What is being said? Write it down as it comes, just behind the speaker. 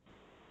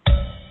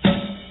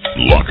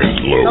Lock and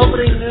load.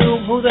 Nobody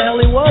knew who the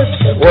hell he was.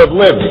 Or have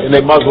lived in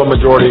a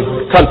Muslim-majority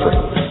country.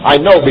 I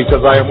know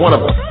because I am one of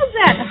them. How's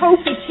that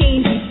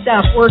hokey-cheesy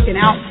stuff working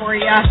out for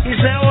you?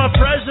 He's now our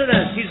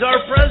president. He's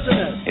our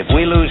president. If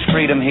we lose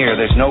freedom here,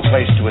 there's no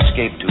place to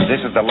escape to.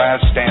 This is the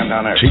last stand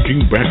on earth.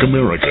 Taking back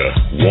America,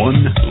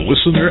 one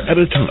listener at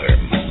a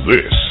time.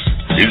 This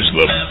is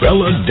the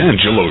Bella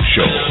Dangelo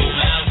Show.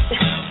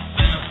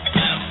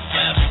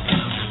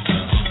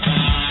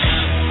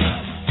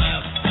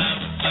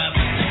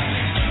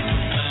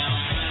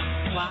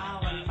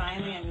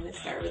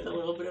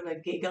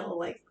 Giggle,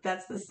 like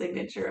that's the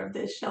signature of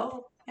this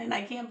show, and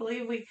I can't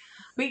believe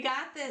we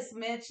got this,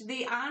 Mitch.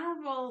 The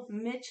Honorable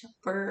Mitch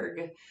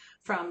Berg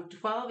from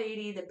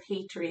 1280 The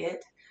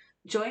Patriot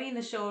joining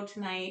the show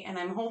tonight, and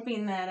I'm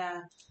hoping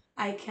that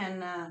I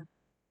can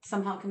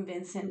somehow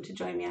convince him to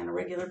join me on a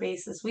regular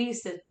basis. We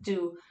used to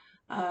do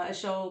a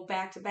show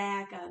back to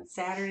back on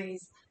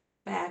Saturdays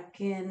back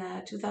in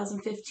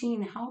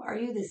 2015. How are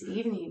you this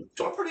evening?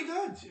 Doing pretty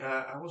good.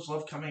 I always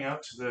love coming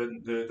out to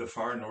the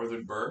far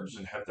northern burbs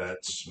and have that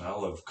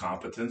smell of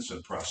competence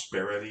and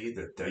prosperity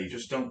that you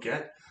just don't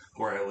get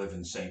where I live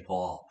in St.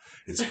 Paul.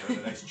 It's kind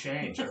of a nice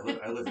change.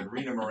 I live in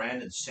Rena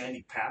Moran in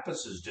Sandy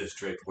Pappas's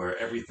district where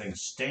everything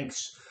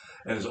stinks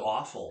and is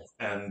awful.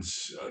 And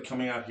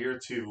coming out here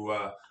to,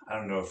 I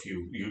don't know if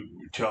you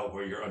tell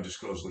where your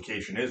undisclosed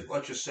location is.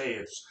 Let's just say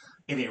it's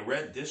in a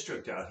red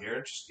district out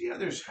here. Just,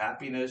 there's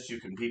happiness.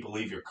 People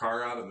leave your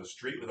car out on the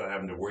street without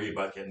having to worry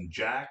about getting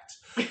jacked.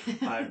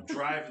 I'm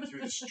driving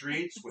through the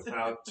streets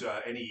without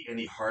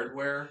any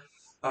hardware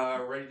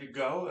ready to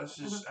go. This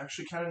is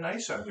actually kind of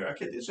nice out here.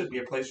 This would be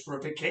a place for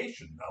a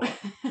vacation, Bella.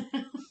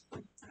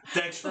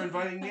 Thanks for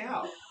inviting me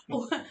out.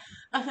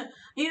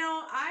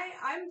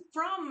 I'm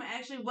from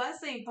actually West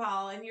St.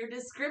 Paul, and your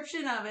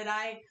description of it,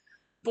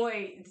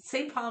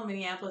 St. Paul,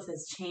 Minneapolis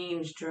has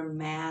changed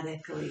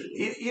dramatically.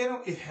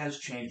 It has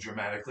changed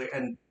dramatically,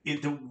 and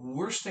the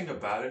worst thing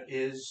about it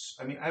is,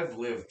 I've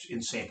lived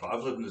in St. Paul.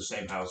 I've lived in the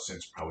same house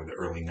since probably the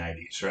early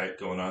 90s, right?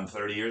 Going on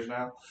 30 years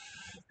now.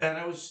 And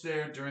I was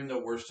there during the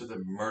worst of the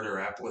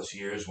Murderapolis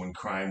years when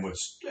crime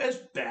was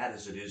as bad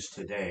as it is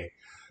today.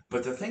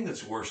 But the thing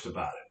that's worst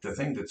about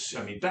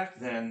it, back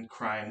then,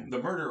 the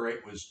murder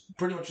rate was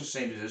pretty much the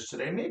same as it is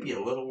today, maybe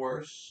a little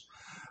worse.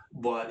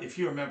 But if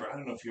you remember, I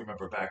don't know if you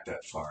remember back that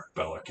far,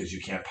 Bella, because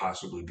you can't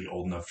possibly be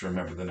old enough to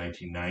remember the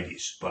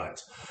 1990s.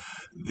 But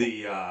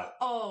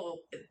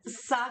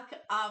suck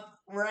up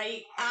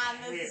right on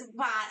the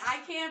spot. I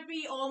can't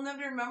be old enough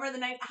to remember the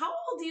night. How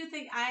old do you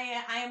think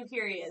I am?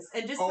 Curious,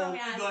 and just tell me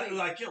honestly.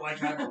 Like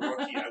I'm a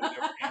rookie. I would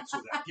never answer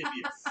that. Give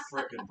me a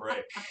frickin'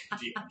 break,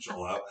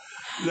 D'Angelo.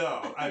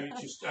 No, I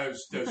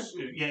was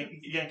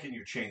yanking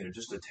your chain there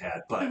just a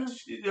tad. But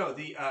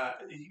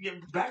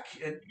back,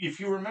 if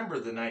you remember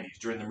the 90s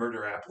during the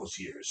Murderapolis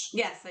years.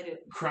 Yes, I do.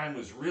 Crime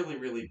was really,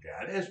 really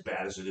bad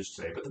as it is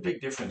today. But the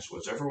big difference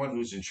was everyone who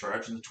was in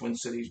charge in the Twin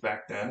Cities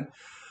back then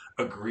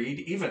agreed,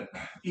 even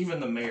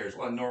the mayors,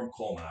 Norm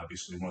Coleman,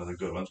 obviously one of the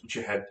good ones, but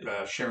you had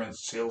Sharon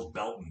Sales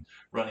Belton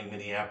running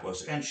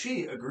Minneapolis, and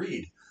she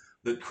agreed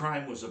that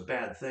crime was a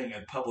bad thing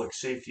and public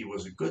safety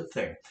was a good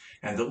thing.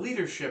 And the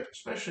leadership,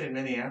 especially in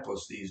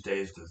Minneapolis these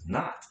days, does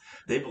not.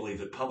 They believe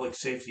that public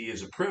safety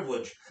is a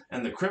privilege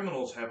and the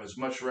criminals have as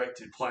much right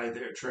to ply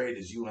their trade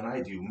as you and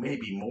I do,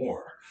 maybe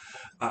more.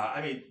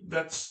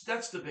 That's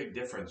the big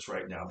difference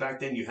right now. Back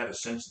then you had a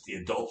sense that the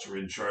adults were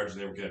in charge and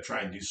they were going to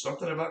try and do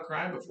something about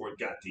crime before it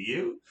got to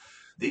you.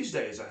 These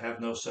days I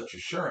have no such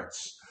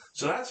assurance.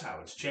 So that's how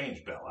it's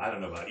changed, Bella. I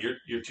don't know about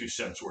your 2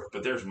 cents worth,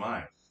 but there's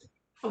mine.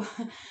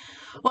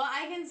 Well,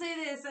 I can say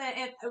this.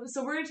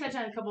 So we're going to touch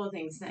on a couple of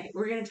things tonight.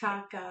 We're going to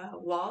talk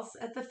Waltz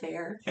at the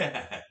fair.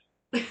 I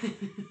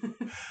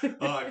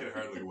can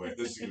hardly wait.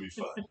 This is going to be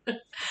fun.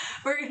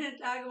 We're going to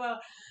talk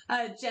about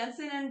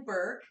Jensen and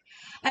Birk.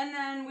 And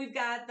then we've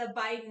got the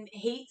Biden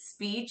hate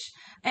speech.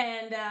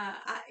 And,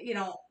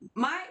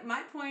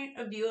 my point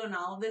of view on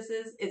all of this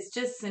is it's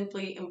just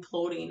simply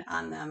imploding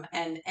on them.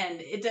 And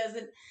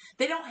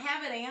they don't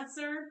have an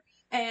answer.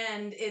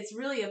 And it's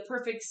really a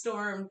perfect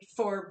storm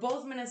for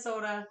both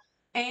Minnesota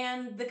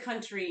and the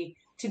country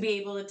to be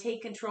able to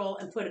take control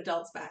and put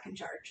adults back in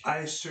charge.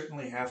 I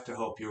certainly have to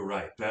hope you're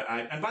right.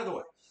 And by the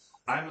way,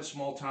 I'm a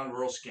small town,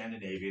 rural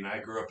Scandinavian. I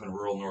grew up in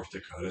rural North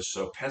Dakota,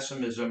 so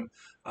pessimism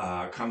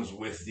comes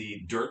with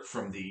the dirt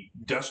from the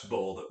dust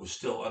bowl that was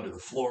still under the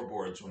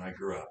floorboards when I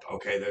grew up.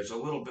 Okay, there's a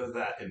little bit of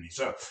that in me.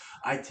 So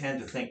I tend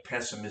to think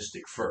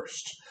pessimistic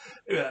first.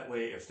 That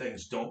way, if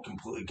things don't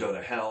completely go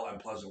to hell, I'm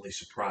pleasantly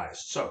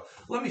surprised. So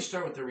let me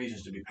start with the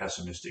reasons to be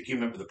pessimistic. You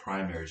remember the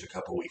primaries a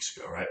couple weeks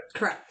ago, right?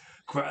 Correct.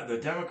 The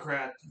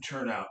Democrat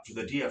turnout, for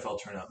the DFL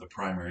turnout in the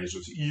primaries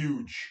was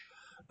huge.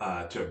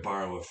 To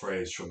borrow a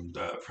phrase from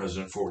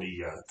President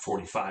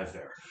 45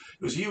 there.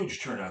 It was a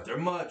huge turnout there,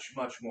 much,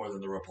 much more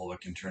than the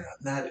Republican turnout.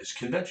 And that is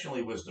conventional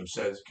wisdom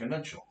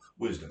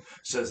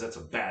says that's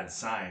a bad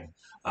sign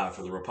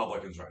for the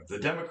Republicans. Right? If the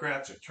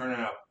Democrats are turning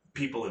out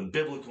people in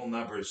biblical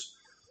numbers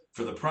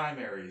for the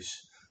primaries,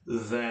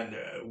 then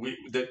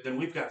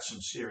we've got some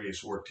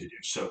serious work to do.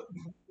 So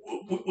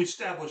we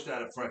established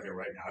that up front here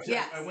right now.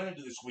 Yes. I went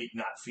into this week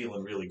not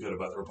feeling really good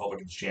about the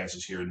Republicans'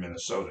 chances here in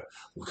Minnesota.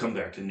 We'll come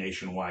back to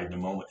nationwide in a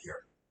moment here.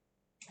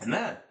 And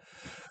then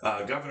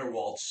Governor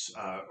Waltz,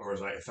 or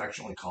as I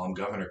affectionately call him,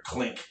 Governor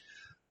Clink,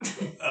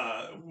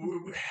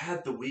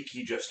 had the week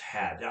he just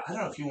had. Now, I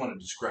don't know if you want to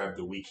describe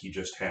the week he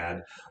just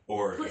had,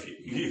 or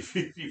if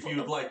you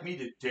would like me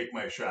to take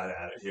my shot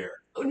at it here.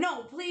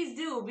 No, please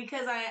do,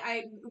 because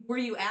I were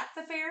you at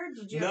the fair?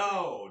 Did you?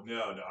 No.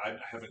 I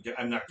haven't.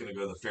 I'm not going to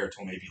go to the fair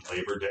till maybe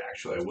Labor Day.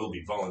 Actually, I will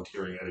be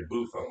volunteering at a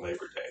booth on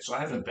Labor Day, so I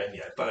haven't been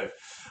yet. But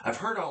I've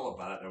heard all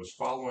about it. I was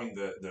following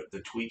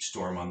the tweet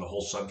storm on the whole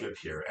subject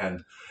here,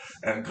 and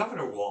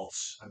Governor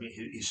Waltz. I mean,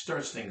 he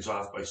starts things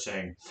off by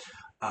saying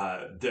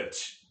that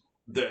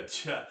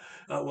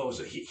what was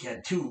it? He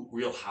had two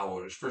real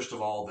howlers. First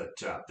of all, the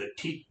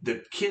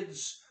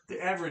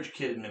average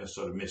kid in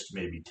Minnesota missed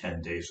maybe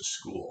 10 days of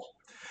school.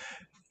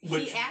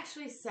 He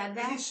actually said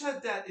that? He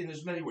said that in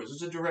as many words.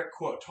 It's a direct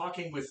quote.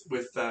 Talking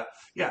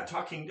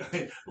talking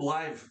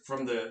live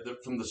from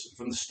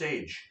the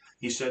stage.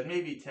 He said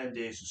maybe 10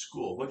 days of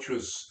school, which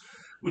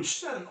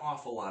set an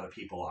awful lot of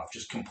people off,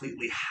 just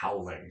completely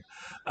howling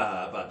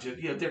about.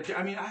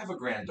 I mean, I have a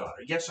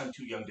granddaughter. Yes, I'm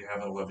too young to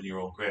have an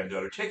 11-year-old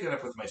granddaughter. Take it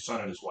up with my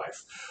son and his wife,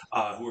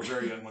 who were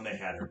very young when they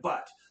had her.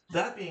 But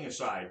that being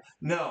aside,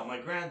 no,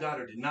 my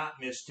granddaughter did not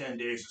miss 10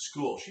 days of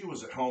school. She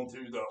was at home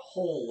through the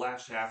whole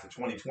last half of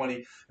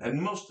 2020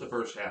 and most of the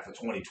first half of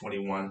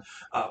 2021,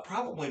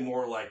 probably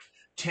more like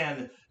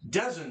 10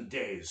 dozen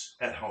days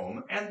at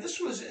home. And this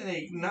was in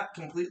a not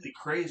completely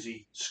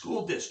crazy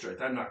school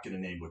district. I'm not going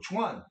to name which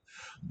one,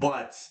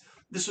 but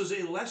this was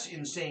a less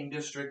insane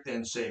district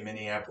than, say,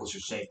 Minneapolis or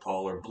St.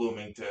 Paul or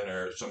Bloomington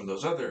or some of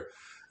those other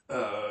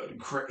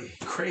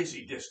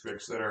crazy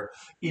districts that are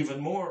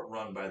even more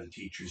run by the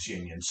teachers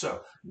union.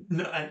 So,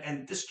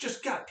 and this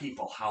just got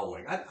people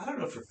howling. I don't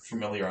know if you're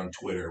familiar on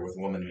Twitter with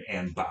a woman named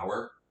Ann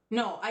Bauer.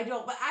 No, I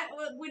don't. But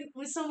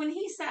when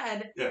he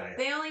said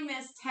they only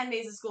missed 10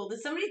 days of school,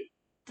 did somebody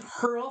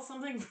hurl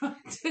something from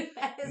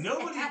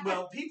Nobody.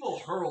 Well, people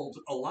hurled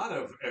a lot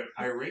of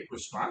irate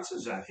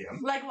responses at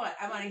him. Like what?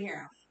 I want to hear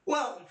them.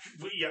 Well,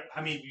 yeah,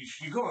 I mean,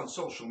 you go on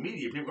social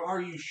media, people go,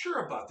 are you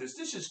sure about this?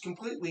 This is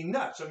completely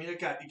nuts. I mean, it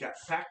got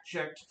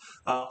fact-checked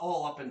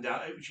all up and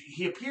down.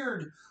 He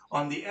appeared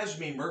on the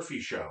Esme Murphy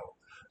show.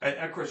 And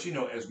of course, you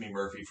know Esme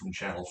Murphy from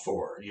Channel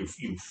 4.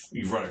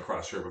 You've run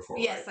across her before,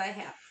 yes, right? I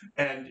have.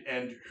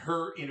 And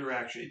her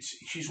interaction,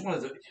 she's one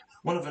of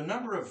a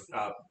number of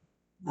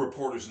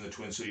reporters in the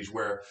Twin Cities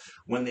where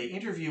when they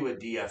interview a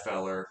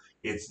DFLer,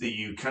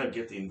 you kind of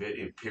get the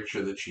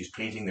picture that she's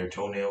painting their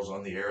toenails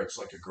on the air. It's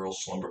like a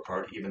girl's slumber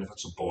party, even if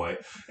it's a boy.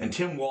 And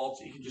Tim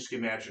Waltz, you can just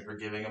imagine her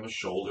giving him a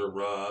shoulder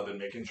rub and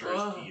making sure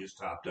his pee is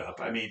topped up.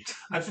 I mean,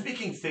 I'm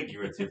speaking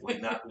figuratively,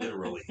 not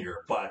literally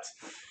here, but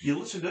you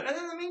listen to it. And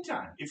in the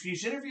meantime, if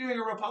he's interviewing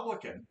a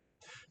Republican,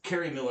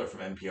 Carrie Miller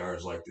from NPR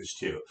is like this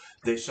too.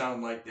 They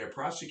sound like they're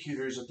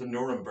prosecutors at the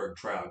Nuremberg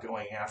trial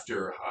going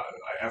after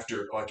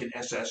like an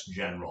SS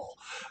general.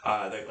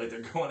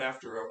 They're going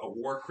after a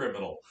war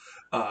criminal.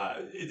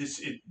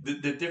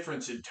 The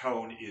difference in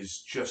tone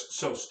is just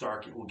so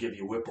stark it will give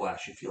you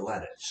whiplash if you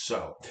let it.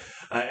 So,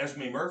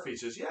 Esme Murphy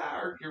says,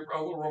 your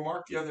little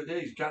remark the other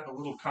day has gotten a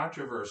little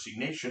controversy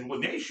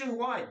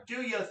nationwide.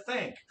 Do you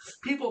think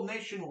people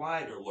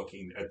nationwide are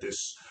looking at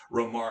this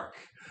remark?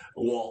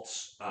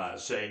 Waltz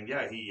saying,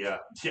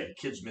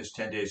 kids miss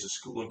 10 days of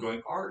school, and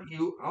going, are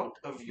you out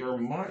of your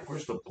mind?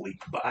 Where's the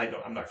bleep? But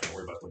I'm not going to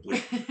worry about the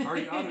bleep. Are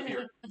you out of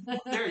your?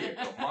 There you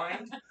go,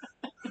 mind.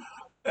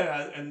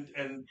 And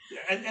then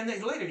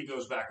later he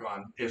goes back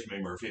on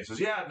Esme Murphy and says,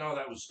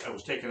 that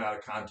was taken out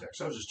of context.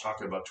 I was just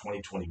talking about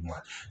 2021.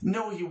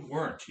 No, you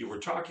weren't. You were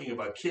talking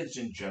about kids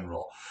in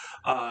general.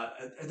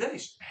 And then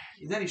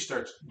he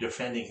starts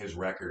defending his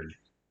record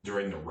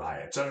during the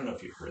riots. I don't know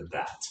if you heard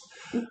that.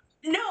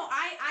 No,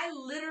 I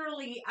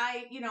literally,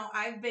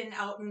 I've been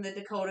out in the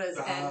Dakotas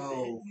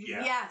and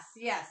yes.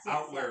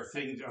 Out where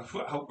things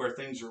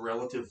are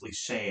relatively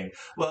sane.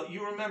 Well,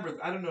 you remember,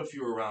 I don't know if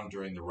you were around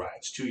during the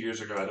riots 2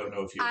 years ago. I don't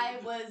know if you I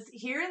was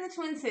here in the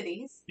Twin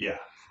Cities. Yeah.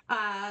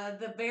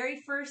 The very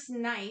first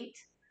night,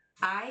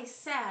 I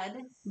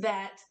said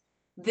that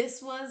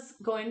this was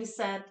going to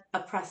set a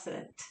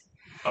precedent.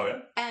 Oh,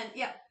 yeah? And,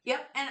 yep.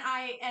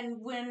 And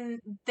when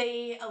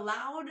they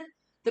allowed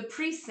the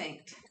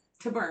precinct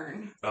to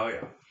burn. Oh,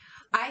 yeah.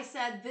 I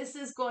said this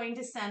is going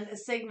to send a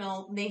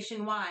signal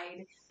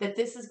nationwide that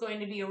this is going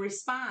to be a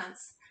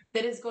response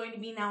that is going to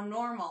be now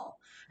normal.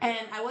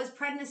 And I was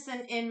pregnant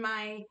in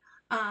my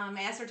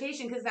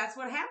assertion because that's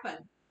what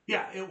happened.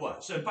 Yeah, it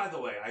was. And by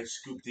the way, I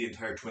scooped the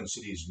entire Twin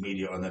Cities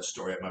media on that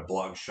story at my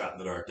blog,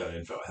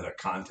 shotinthedark.info. I had a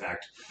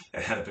contact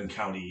at Hennepin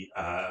County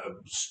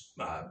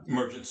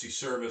Emergency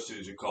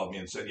Services who called me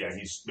and said,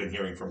 he's been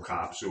hearing from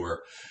cops who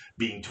are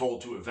being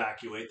told to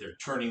evacuate. They're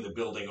turning the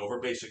building over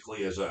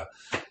basically as a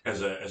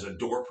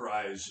door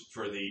prize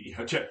for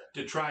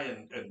to try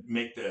and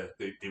make the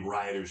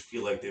rioters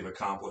feel like they've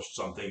accomplished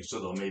something so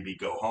they'll maybe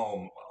go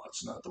home. Well,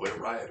 That's not the way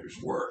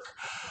rioters work.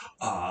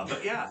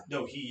 But yeah,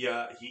 no, he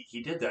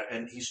did that,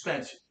 and he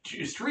spent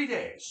 3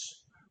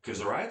 days because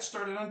the riots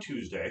started on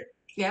Tuesday.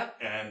 Yep.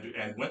 And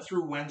went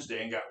through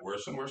Wednesday and got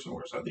worse and worse and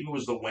worse. I think it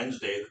was the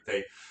Wednesday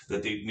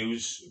that the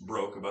news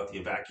broke about the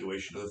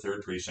evacuation of the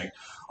 3rd precinct.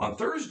 On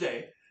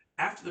Thursday,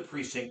 after the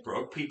precinct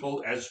broke,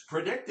 people, as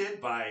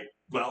predicted by,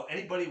 well,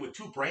 anybody with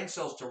 2 brain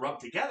cells to rub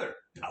together,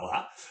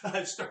 Bella,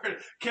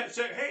 kept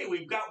saying, hey,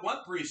 we've got 1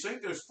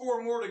 precinct. There's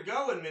 4 more to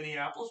go in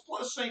Minneapolis,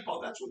 plus St.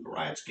 Paul. That's when the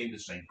riots came to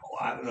St. Paul.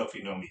 I don't know if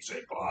you know me,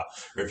 St. Paul,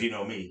 or if you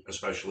know me,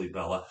 especially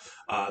Bella.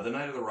 The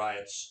night of the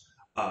riots,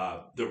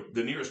 the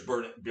nearest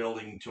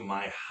building to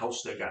my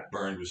house that got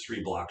burned was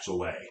 3 blocks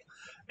away.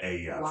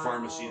 A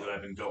pharmacy that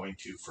I've been going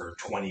to for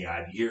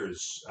 20-odd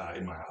years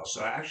in my house.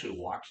 So I actually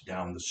walked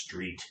down the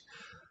street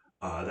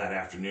that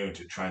afternoon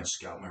to try and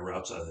scout my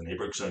routes out of the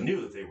neighborhood because I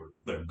knew that they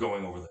were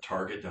going over the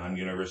target down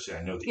University.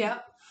 I know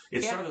that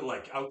it started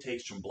like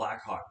outtakes from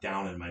Black Hawk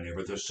Down in my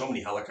neighborhood. There's so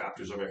many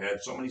helicopters overhead,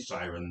 so many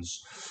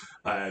sirens.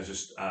 I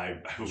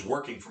was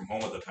working from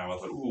home at the time. I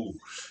thought, ooh,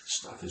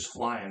 stuff is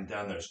flying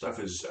down there. Stuff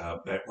is,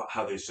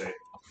 how they say,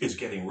 is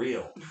getting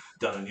real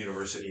down on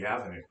University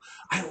Avenue.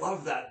 I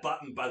love that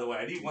button, by the way.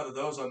 I need one of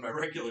those on my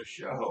regular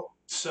show.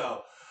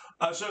 So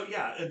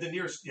yeah, the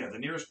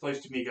nearest place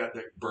to me got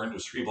burned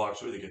was 3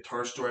 blocks away. The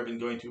guitar store I've been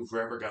going to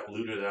forever got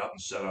looted out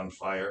and set on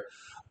fire.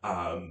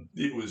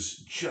 It was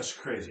just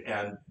crazy.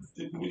 And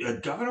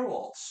Governor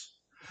Waltz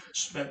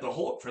spent the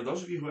whole, for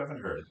those of you who haven't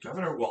heard,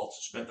 Governor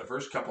Waltz spent the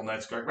first couple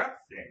nights going, well,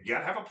 you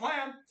gotta have a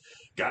plan.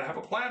 Gotta have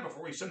a plan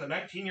before we send the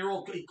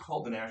 19-year-old, he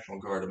called the National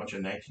Guard a bunch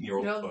of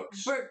 19-year-old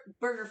cooks.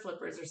 Burger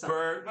flippers or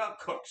something.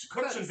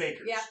 Cooks and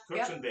bakers. Yeah,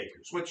 cooks and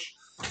bakers, which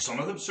some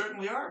of them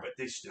certainly are, but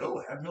they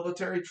still have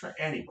military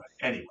training.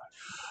 Anyway.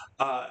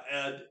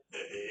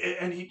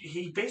 And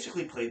he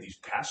basically played these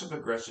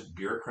passive-aggressive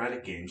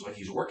bureaucratic games like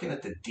he's working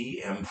at the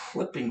DM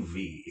flipping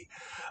V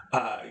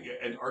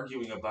and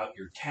arguing about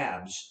your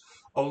tabs.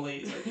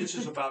 Only this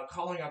is about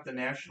calling out the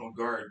National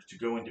Guard to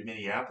go into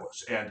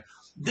Minneapolis. And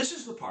this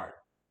is the part,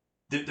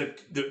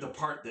 the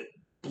part that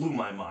blew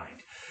my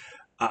mind.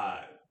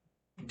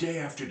 Day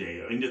after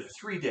day, into the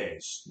 3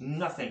 days,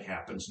 nothing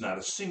happens. Not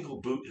a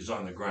single boot is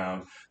on the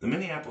ground. The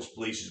Minneapolis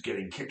police is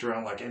getting kicked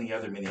around like any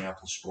other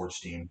Minneapolis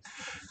sports team.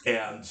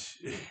 And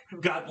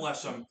God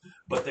bless them,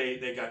 but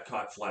they got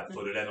caught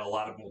flat-footed, and a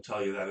lot of them will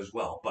tell you that as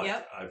well. But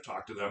I've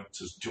talked to them,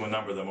 to a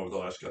number of them over the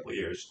last couple of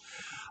years.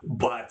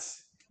 But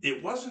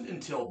it wasn't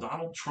until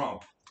Donald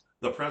Trump,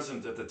 the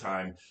president at the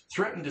time,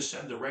 threatened to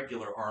send the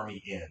regular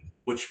army in,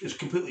 which is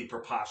completely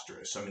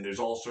preposterous. I mean, there's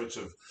all sorts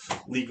of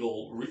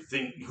legal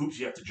hoops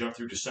you have to jump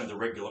through to send the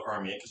regular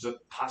army in, because of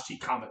posse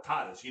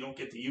comitatus. You don't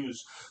get to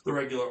use the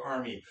regular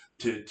army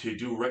to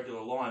do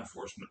regular law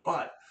enforcement.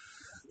 But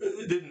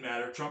it didn't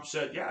matter. Trump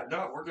said, yeah,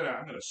 no, I'm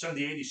going to send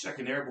the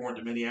 82nd Airborne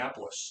to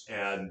Minneapolis.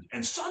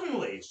 And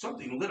suddenly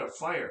something lit a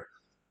fire.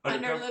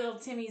 Under little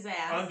Timmy's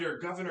ass. Under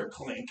Governor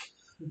Klink.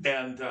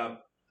 And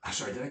I'm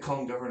sorry, did I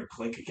call him Governor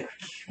Klink again?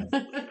 I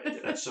can't believe I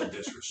did. That's so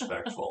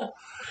disrespectful.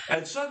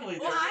 And suddenly...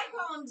 Well, I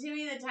call him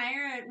Timmy the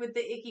Tyrant with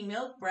the icky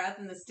milk breath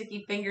and the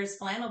sticky fingers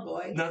flannel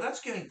boy. Now, that's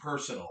getting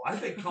personal. I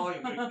think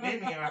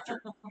naming him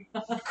after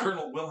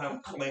Colonel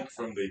Wilhelm Klink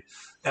from the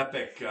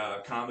epic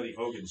comedy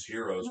Hogan's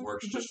Heroes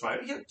works just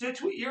fine. You're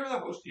the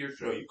host of your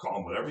show. You call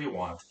him whatever you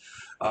want.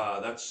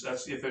 That's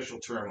the official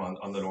term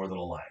on the Northern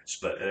Alliance.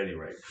 But at any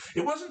rate,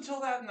 it wasn't until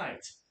that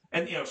night.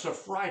 And, so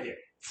Friday...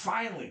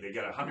 Finally, they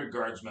got 100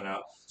 guardsmen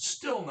out.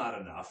 Still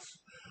not enough.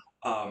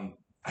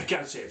 I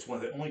got to say, it's one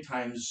of the only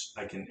times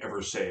I can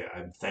ever say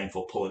I'm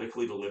thankful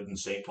politically to live in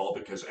St. Paul,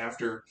 because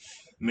after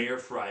Mayor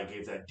Fry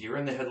gave that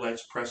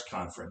deer-in-the-headlights press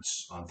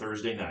conference on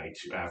Thursday night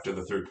after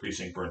the 3rd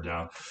precinct burned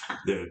down,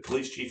 the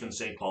police chief in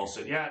St. Paul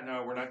said, yeah,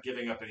 no, we're not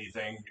giving up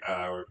anything.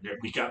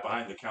 We got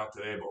behind the count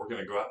today, but we're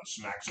going to go out and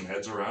smack some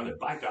heads around. And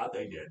by God,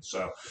 they did.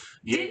 So,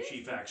 yay,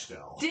 Chief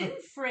Axtell.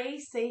 Didn't Frey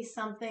say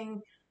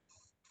something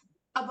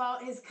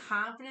about his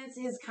confidence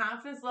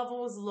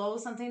level was low,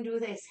 something to do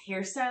with his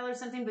hairstyle or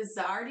something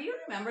bizarre? Do you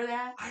remember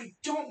that? I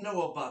don't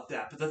know about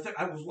that, but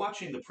I was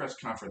watching the press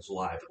conference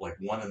live at like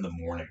 1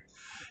 a.m,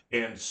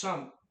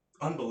 and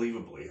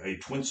unbelievably, a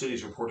Twin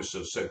Cities reporter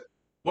said,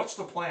 "What's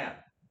the plan?"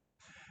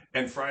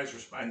 And Fry's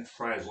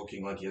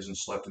looking like he hasn't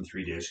slept in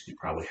 3 days. He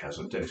probably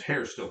hasn't, and his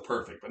hair is still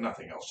perfect, but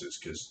nothing else is,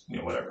 because,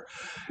 whatever.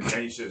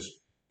 And he says,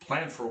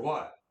 "Plan for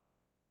what?"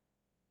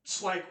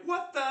 It's like,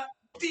 what the...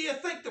 Do you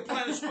think the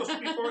plan is supposed to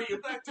be for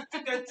you?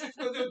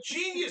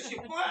 Genius!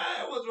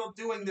 I was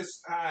doing this.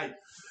 I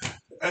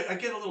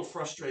get a little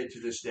frustrated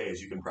to this day,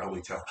 as you can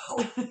probably tell.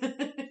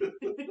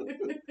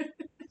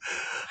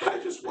 I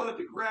just wanted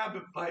to grab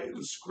him by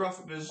the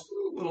scruff of his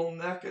little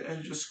neck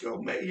and just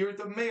go, "You're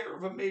the mayor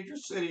of a major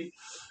city,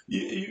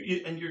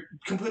 and you're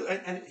completely."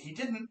 And he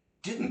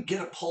didn't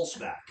get a pulse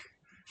back.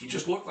 He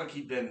just looked like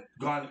he'd been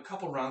gone a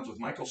couple rounds with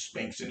Michael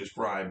Spinks in his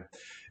prime,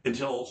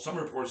 until some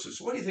reporter says,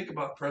 "So what do you think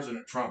about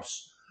President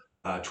Trump's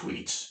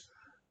tweets?"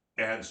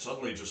 And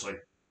suddenly just like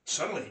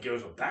suddenly he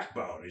gives a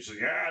backbone. He says,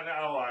 "Yeah,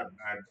 no,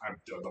 I'm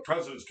the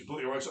president's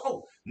completely right." So,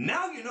 oh,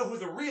 now you know who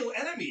the real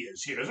enemy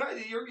is here.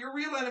 Your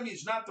real enemy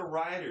is not the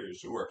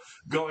rioters who are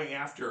going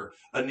after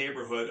a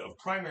neighborhood of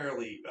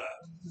primarily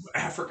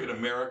African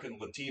American,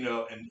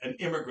 Latino, and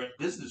immigrant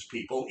business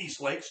people, East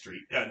Lake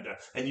Street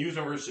and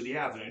University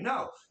Avenue.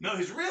 No,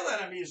 his real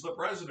enemy is the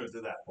president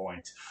at that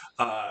point.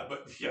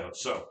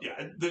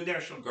 The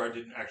National Guard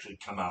didn't actually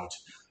come out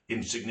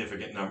in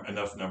significant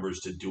enough numbers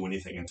to do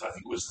anything until I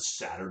think it was the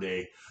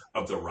Saturday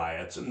of the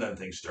riots, and then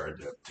things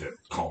started to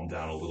calm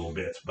down a little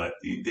bit. But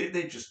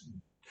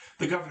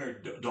the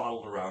governor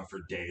dawdled around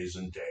for days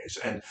and days,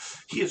 and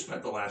he has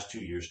spent the last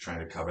 2 years trying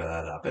to cover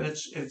that up, and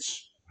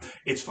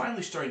it's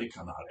finally starting to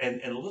come out,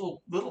 and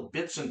little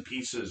bits and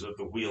pieces of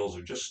the wheels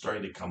are just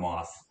starting to come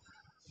off.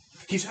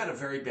 He's had a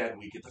very bad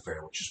week at the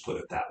fair, let's just put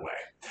it that way.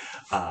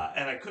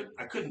 And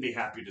I couldn't be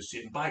happier to see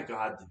it. And by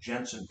God, the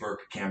Jensen and Birk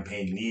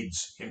campaign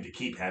needs him to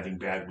keep having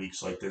bad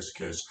weeks like this,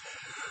 because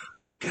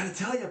gotta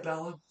tell you,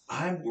 Bella,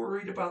 I'm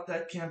worried about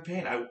that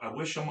campaign. I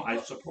wish him, I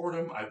support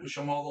him. I wish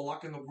him all the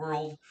luck in the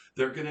world.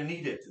 They're gonna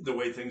need it the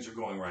way things are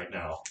going right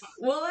now.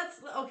 Well,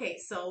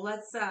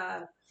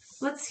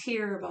 let's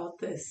hear about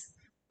this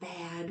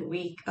bad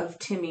week of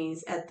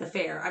Timmy's at the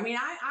fair. I mean,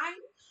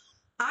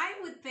 I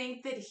would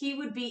think that he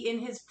would be in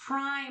his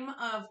prime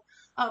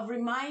of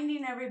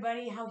reminding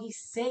everybody how he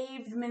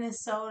saved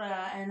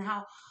Minnesota and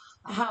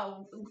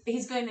how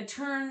he's going to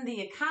turn the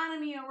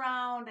economy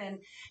around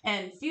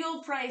and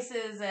fuel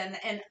prices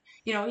and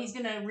he's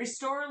going to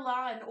restore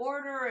law and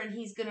order, and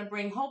he's going to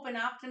bring hope and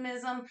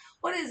optimism.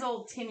 What is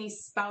old Timmy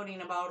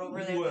spouting about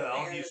over there?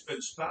 Well, he's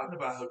been spouting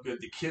about how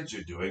good the kids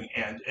are doing,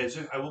 and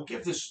I will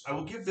give this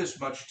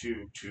much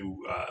to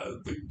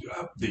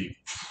the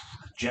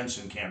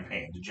Jensen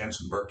campaign, the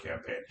Jensen Birk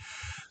campaign.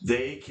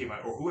 They came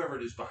out, or whoever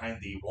it is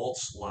behind the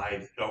Waltz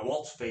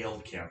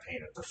failed campaign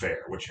at the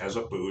fair, which has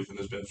a booth and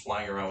has been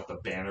flying around with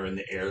a banner in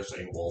the air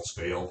saying Waltz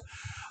failed.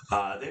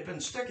 They've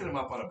been sticking them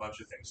up on a bunch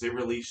of things. They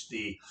released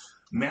the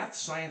math,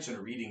 science, and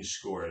reading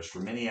scores for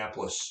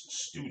Minneapolis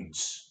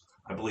students.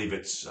 I believe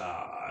it's,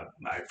 I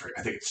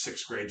think it's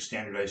 6th grade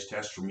standardized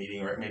test for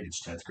meeting, or maybe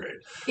it's 10th grade.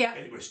 Yeah.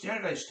 Anyway,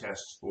 standardized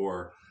tests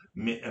for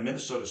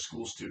Minnesota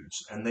school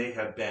students, and they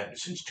have been,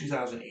 since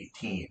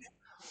 2018,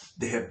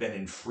 they have been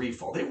in free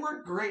fall. They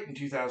weren't great in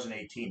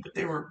 2018, but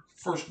they were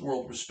first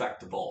world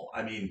respectable.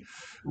 I mean,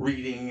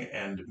 reading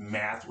and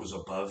math was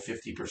above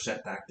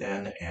 50% back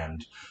then,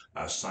 and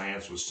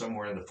science was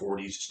somewhere in the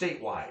 40s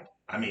statewide.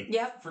 I mean,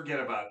 yep. Forget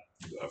about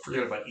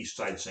East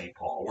Side St.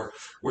 Paul.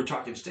 We're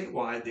talking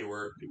statewide. They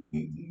were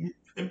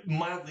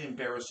mildly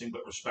embarrassing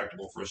but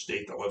respectable for a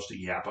state that loves to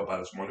yap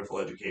about its wonderful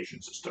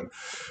education system.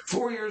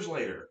 4 years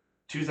later,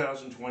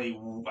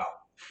 2020,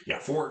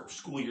 4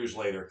 school years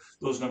later,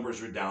 those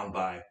numbers are down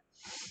by,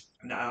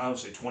 now I don't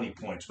say 20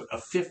 points, but a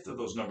fifth of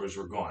those numbers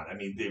were gone. I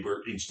mean, they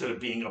were, instead of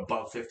being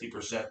above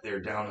 50%, they're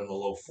down in the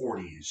low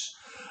 40s.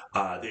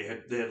 They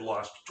had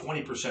lost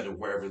 20% of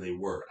wherever they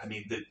were. I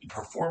mean, the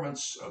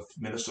performance of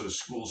Minnesota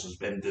schools has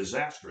been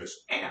disastrous.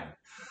 And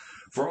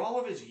for all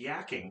of his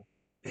yakking,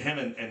 him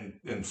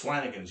and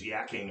Flanagan's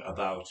yakking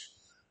about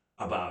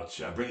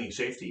bringing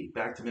safety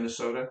back to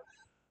Minnesota,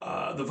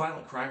 the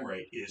violent crime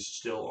rate is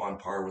still on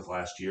par with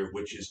last year,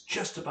 which is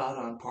just about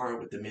on par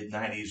with the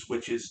mid-90s,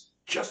 which is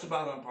just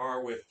about on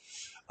par with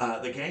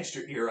the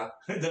gangster era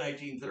in the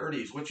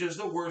 1930s, which is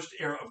the worst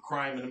era of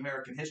crime in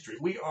American history.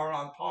 We are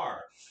on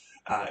par.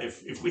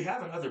 If we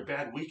have another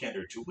bad weekend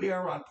or two, we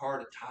are on par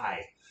to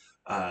tie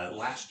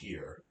last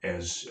year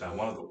as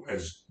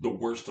the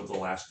worst of the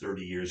last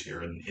 30 years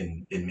here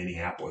in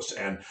Minneapolis.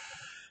 And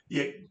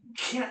you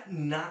can't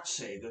not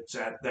say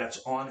that's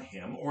on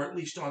him, or at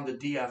least on the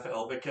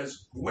DFL,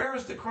 because where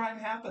is the crime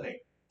happening?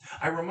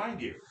 I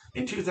remind you,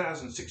 in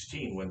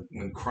 2016,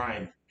 when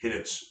crime hit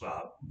its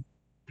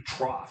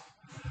trough,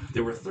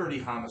 there were 30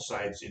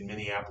 homicides in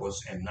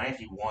Minneapolis and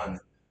 91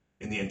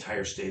 in the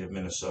entire state of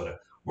Minnesota.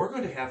 We're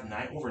going to have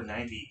over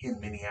 90 in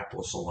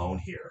Minneapolis alone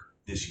here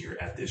this year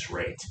at this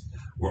rate.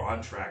 We're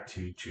on track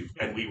to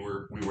and we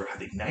were I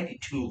think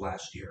 92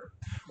 last year,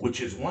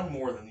 which is one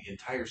more than the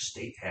entire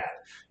state had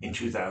in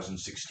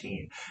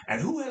 2016.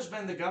 And who has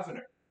been the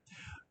governor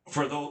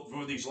for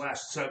these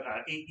last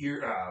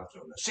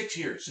 6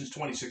 years since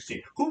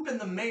 2016? Who've been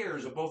the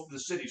mayors of both of the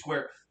cities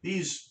where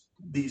these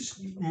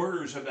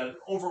murders have been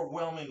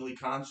overwhelmingly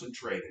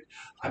concentrated?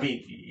 I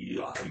mean,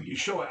 you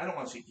show. I don't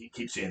want to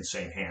keep saying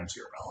same hands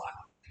here, Bella.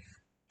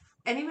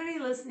 Anybody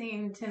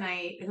listening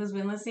tonight who's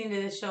been listening to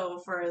this show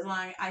for as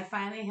long, I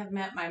finally have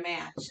met my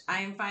match.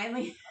 I am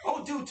finally.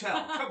 Oh, do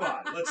tell! Come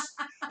on, let's.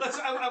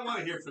 I want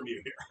to hear from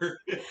you here.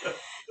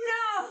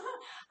 No,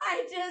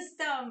 I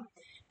just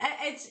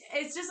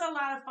it's just a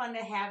lot of fun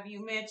to have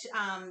you, Mitch.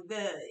 And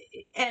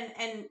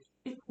the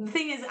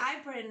thing is,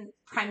 I've been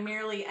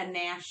primarily a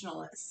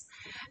nationalist,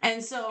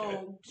 and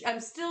so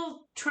I'm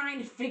still trying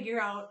to figure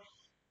out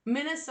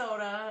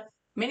Minnesota,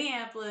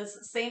 Minneapolis,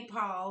 St.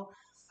 Paul.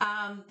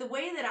 The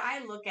way that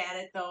I look at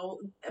it, though,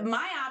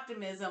 my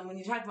optimism, when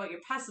you talk about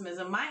your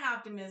pessimism, my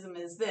optimism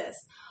is this.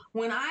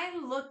 When I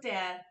looked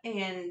at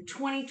in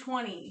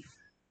 2020,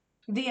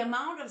 the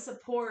amount of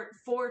support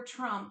for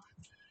Trump,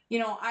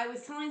 I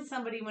was telling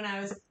somebody when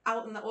I was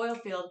out in the oil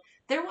field,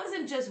 there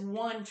wasn't just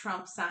one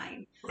Trump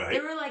sign. Right.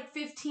 There were like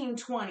 15,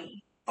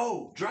 20.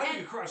 Oh,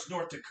 driving across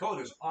North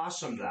Dakota is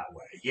awesome that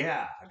way.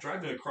 Yeah,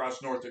 driving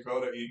across North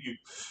Dakota,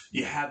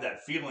 you have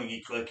that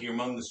feeling like you're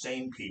among the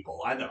same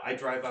people. I know. I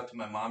drive out to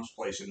my mom's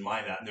place in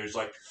Minot, and there's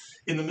like,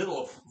 in the middle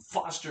of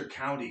Foster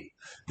County,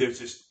 there's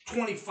this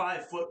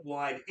 25-foot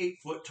wide,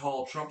 8-foot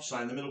tall Trump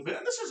sign in the middle of it.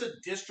 And this is a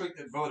district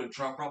that voted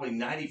Trump probably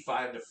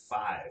 95-5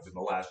 in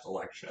the last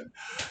election.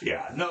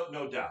 Yeah,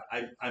 no doubt.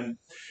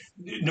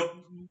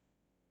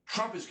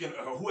 Trump is going to,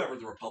 whoever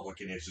the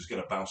Republican is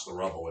going to bounce the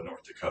rubble in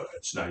North Dakota.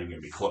 It's not even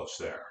going to be close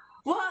there.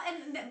 Well,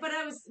 and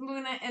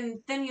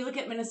then you look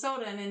at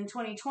Minnesota, and in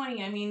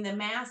 2020, I mean, the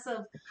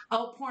massive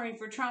outpouring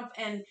for Trump,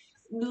 and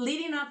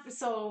leading up,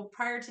 so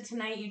prior to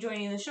tonight, you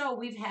joining the show,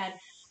 we've had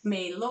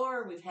May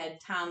Lohr, we've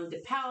had Tom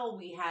DePel,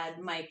 we had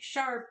Mike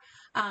Sharp,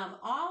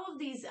 all of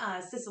these,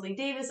 Cicely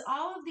Davis,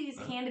 all of these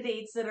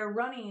candidates that are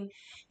running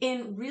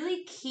in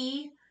really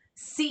key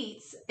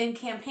seats in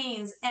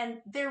campaigns, and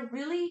they're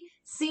really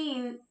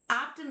seeing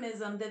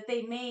optimism that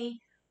they may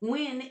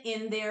win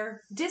in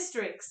their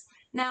districts.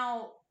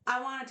 Now,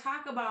 I want to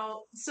talk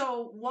about,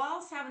 so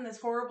Walz having this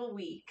horrible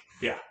week.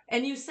 Yeah.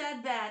 And you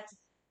said that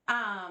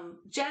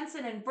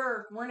Jensen and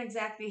Birk weren't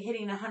exactly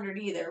hitting 100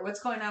 either.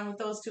 What's going on with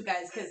those two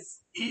guys? Because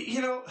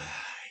here's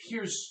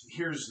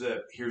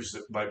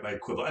my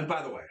quibble. And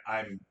by the way,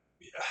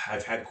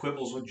 I've had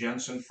quibbles with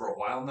Jensen for a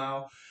while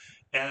now.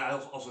 And I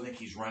also think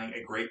he's running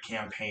a great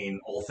campaign,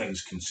 all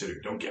things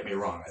considered. Don't get me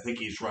wrong. I think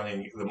he's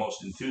running the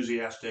most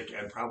enthusiastic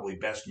and probably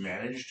best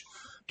managed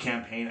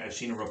campaign I've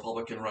seen a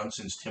Republican run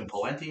since Tim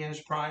Pawlenty in his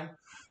prime.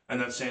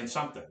 And that's saying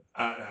something.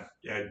 I've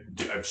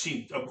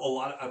seen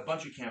a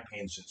bunch of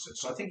campaigns since then.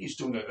 So I think he's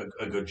doing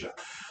a good job.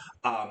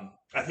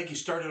 I think he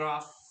started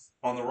off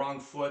on the wrong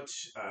foot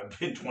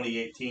in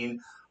 2018,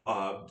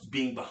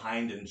 being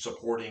behind and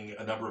supporting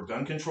a number of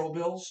gun control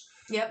bills.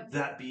 Yep.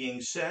 That being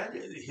said,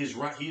 he's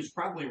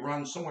probably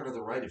run somewhere to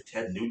the right of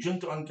Ted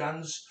Nugent on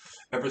guns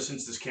ever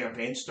since this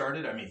campaign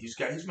started. I mean, he's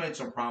made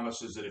some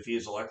promises that if he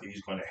is elected,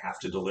 he's going to have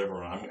to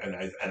deliver on, and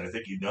I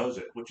think he knows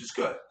it, which is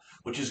good.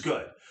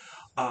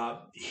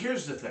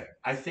 Here's the thing.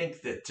 I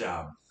think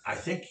that I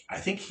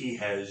think he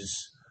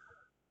has.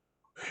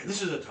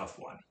 This is a tough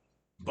one,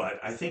 but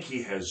I think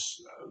he has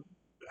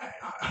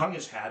hung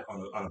his hat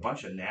on a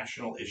bunch of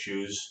national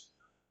issues,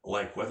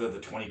 like whether the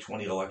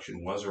 2020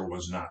 election was or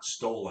was not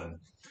stolen,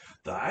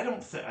 that I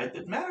don't think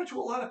it mattered to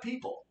a lot of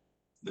people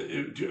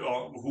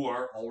who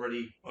are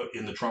already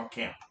in the Trump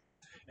camp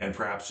and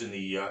perhaps in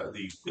the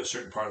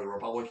certain part of the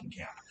Republican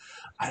camp.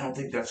 I don't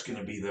think that's going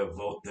to be the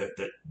vote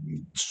that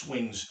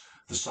swings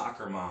the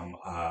soccer mom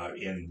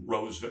in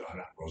Roseville,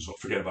 not Roseville,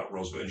 forget about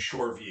Roseville, in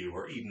Shoreview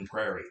or Eden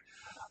Prairie.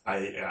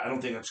 I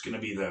don't think that's going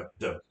to be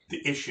the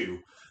issue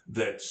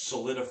that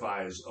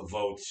solidifies a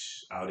vote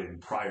out in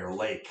Prior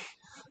Lake.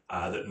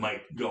 That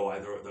might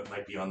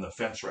be on the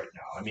fence right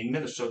now. I mean,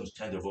 Minnesotans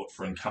tend to vote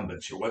for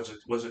incumbents here. What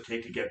does it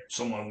take to get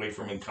someone away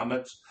from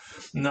incumbents?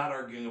 Not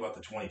arguing about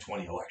the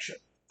 2020 election.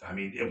 I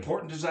mean,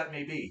 important as that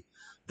may be,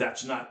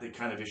 that's not the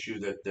kind of issue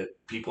that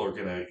people are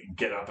going to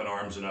get up in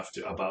arms enough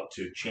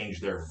to change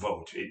their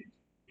vote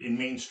in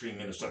mainstream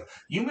Minnesota.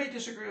 You may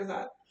disagree with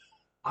that.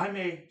 I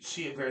may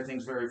see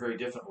things very, very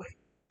differently.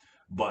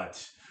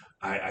 But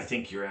I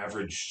think your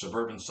average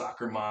suburban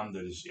soccer mom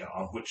that is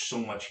on which so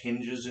much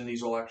hinges in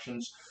these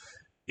elections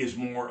is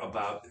more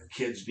about their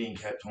kids being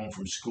kept home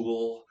from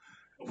school,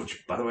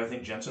 which, by the way, I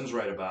think Jensen's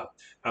right about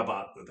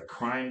the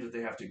crime that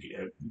they have to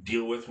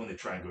deal with when they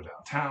try and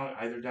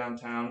go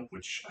downtown,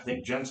 which I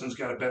think Jensen's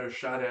got a better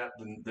shot at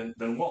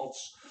than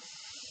Waltz.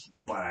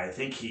 But I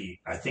think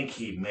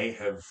he may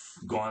have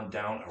gone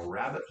down a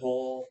rabbit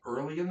hole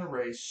early in the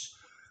race.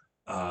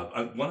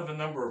 One of a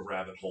number of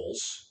rabbit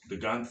holes, the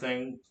gun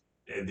thing,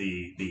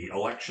 the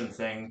election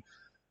thing.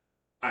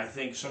 I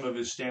think some of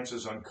his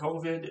stances on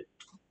COVID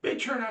may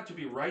turn out to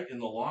be right in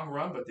the long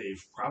run, but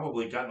they've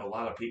probably gotten a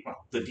lot of people.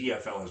 The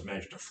DFL has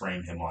managed to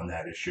frame him on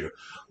that issue.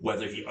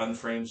 Whether he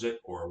unframes it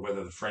or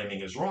whether the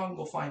framing is wrong,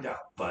 we'll find out.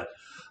 But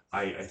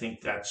I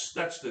think that's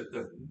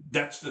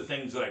the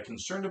things that I'm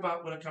concerned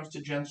about when it comes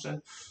to Jensen.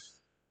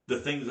 The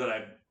things that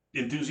I'm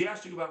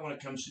enthusiastic about when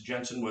it comes to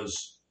Jensen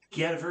was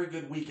he had a very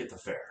good week at the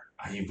fair.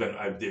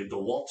 The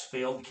Waltz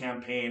failed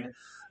campaign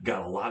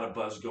got a lot of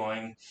buzz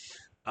going.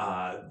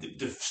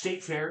 The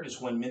state fair is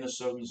when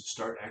Minnesotans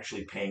start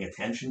actually paying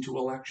attention to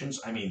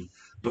elections. I mean,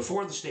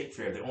 before the state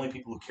fair, the only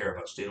people who care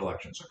about state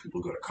elections are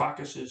people who go to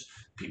caucuses,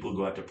 people who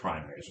go out to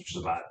primaries, which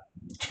is about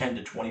 10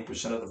 to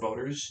 20% of the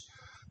voters.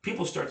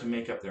 People start to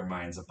make up their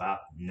minds about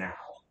now.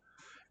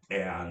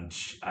 And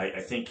I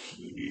think,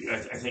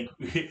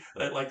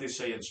 like they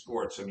say in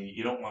sports, I mean,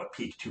 you don't want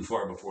to peak too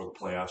far before the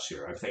playoffs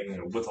here. I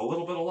think with a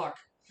little bit of luck,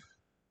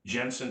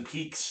 Jensen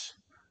peaks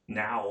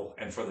now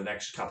and for the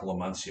next couple of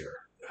months here.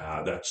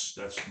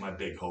 That's my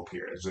big hope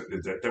here. Is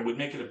that would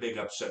make it a big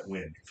upset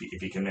win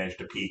if he can manage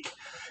to peak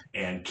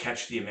and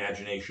catch the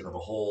imagination of a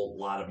whole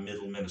lot of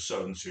middle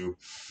Minnesotans who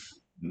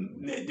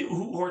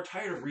are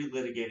tired of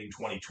relitigating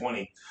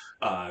 2020,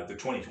 the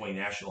 2020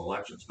 national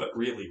elections, but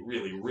really,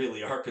 really,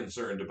 really are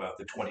concerned about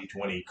the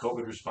 2020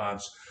 COVID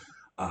response,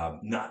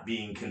 not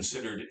being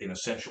considered an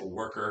essential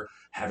worker,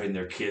 having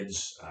their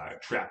kids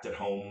trapped at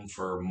home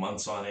for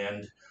months on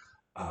end.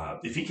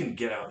 If he can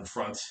get out in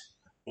front,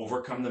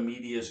 overcome the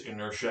media's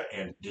inertia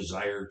and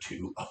desire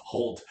to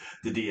uphold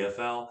the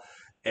DFL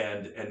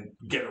and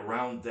get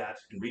around that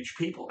and reach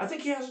people, I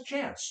think he has a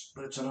chance,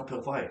 but it's an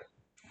uphill fight.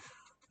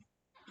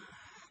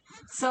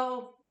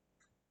 So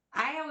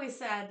I always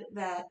said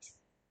that,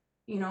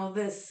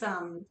 this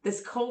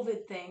this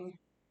COVID thing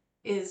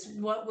is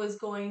what was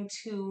going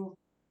to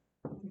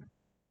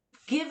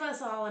give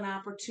us all an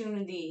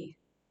opportunity.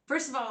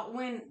 First of all,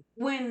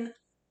 when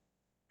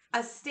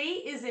a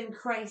state is in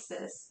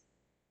crisis,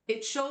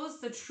 it shows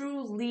the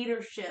true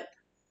leadership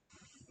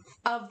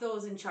of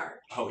those in charge.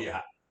 Oh,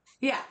 yeah.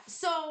 Yeah.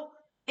 So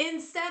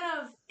instead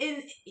of,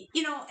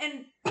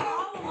 and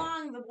all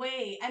along the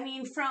way, I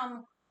mean,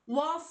 from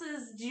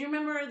Waltz's, do you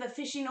remember the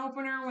fishing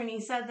opener when he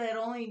said that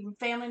only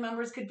family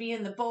members could be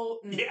in the boat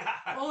and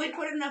only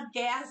put enough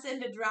gas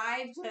in to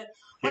drive to,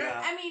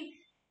 I mean,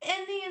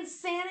 and the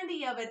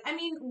insanity of it. I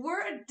mean,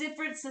 we're a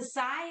different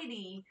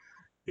society.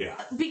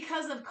 Yeah.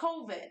 Because of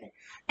COVID.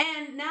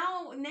 And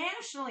now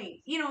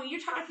nationally,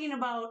 you're talking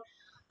about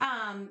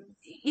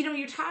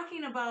you're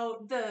talking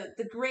about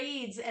the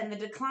grades and the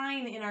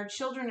decline in our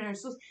children and our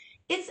schools.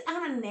 It's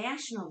on a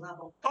national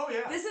level. Oh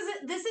yeah. This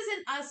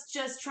isn't us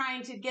just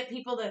trying to get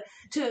people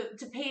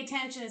to pay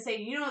attention and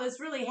say, this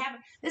really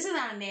happened. This is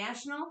on a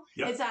national.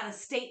 Yep. It's on a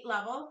state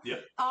level. Yep.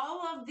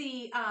 All of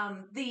the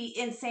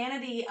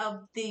insanity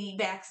of the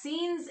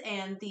vaccines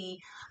and the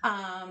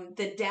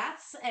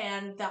deaths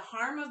and the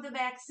harm of the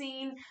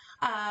vaccine,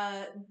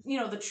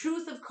 the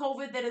truth of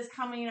COVID that is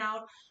coming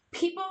out.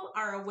 People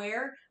are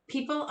aware,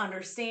 people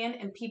understand,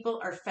 and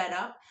people are fed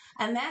up.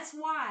 And that's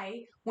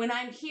why when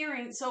I'm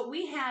hearing, so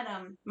we had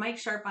Mike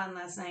Sharp on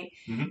last night.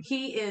 Mm-hmm.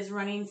 He is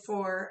running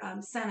for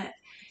Senate.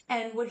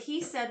 And what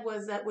he said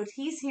was that what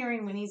he's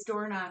hearing when he's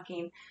door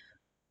knocking,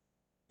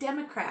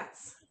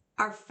 Democrats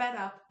are fed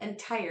up and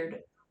tired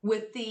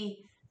with the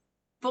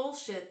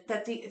bullshit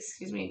that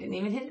didn't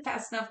even hit it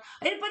fast enough.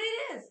 But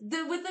it is.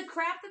 With the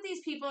crap that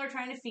these people are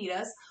trying to feed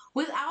us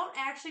without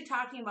actually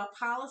talking about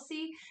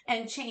policy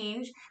and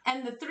change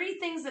and the three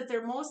things that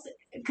they're most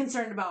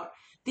concerned about: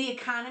 the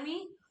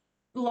economy,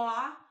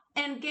 law,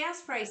 and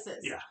gas prices.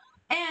 Yeah.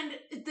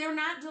 And they're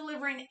not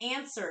delivering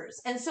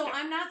answers. And so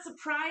I'm not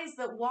surprised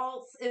that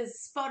Waltz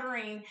is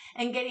sputtering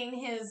and getting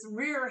his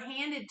rear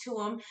handed to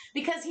him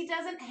because he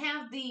doesn't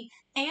have the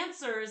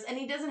answers and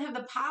he doesn't have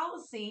the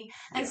policy.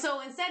 And so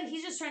instead,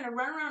 he's just trying to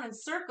run around in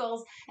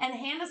circles and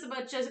hand us a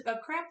bunch of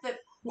crap that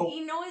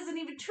he knows isn't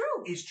even true.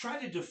 He's trying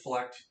to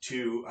deflect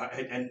to,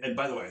 and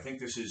by the way, I think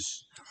this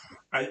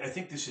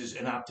is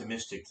an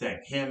optimistic thing.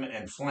 Him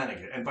and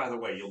Flanagan. And by the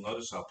way, you'll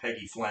notice how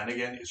Peggy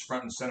Flanagan is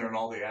front and center in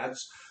all the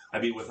ads. I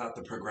mean, without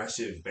the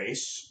progressive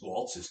base,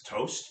 Waltz is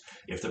toast.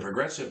 If the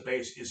progressive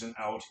base isn't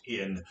out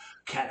in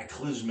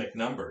cataclysmic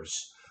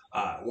numbers,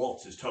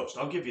 Waltz is toast.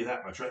 I'll give you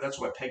that much, right? That's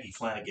why Peggy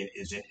Flanagan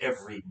is in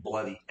every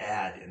bloody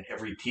ad, in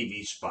every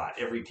TV spot,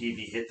 every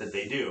TV hit that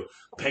they do.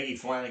 Peggy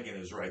Flanagan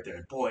is right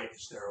there. Boy,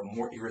 is there a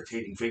more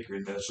irritating figure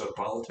in Minnesota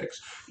politics?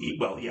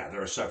 Well, yeah,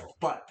 there are several,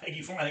 but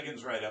Peggy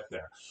Flanagan's right up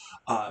there.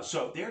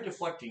 So they're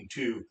deflecting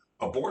to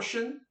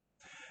abortion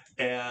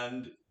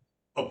and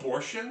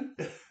abortion.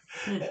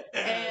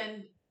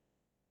 And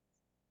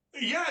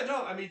yeah,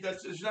 no, I mean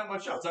there's not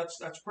much else.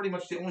 That's pretty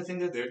much the only thing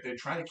that they're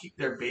trying to keep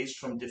their base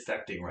from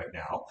defecting right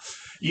now.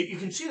 You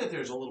can see that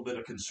there's a little bit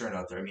of concern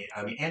out there.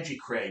 I mean Angie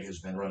Craig has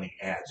been running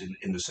ads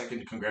in the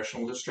 2nd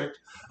Congressional District,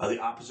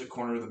 the opposite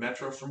corner of the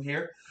metro from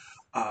here.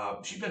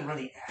 She's been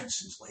running ads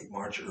since late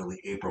March, early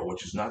April,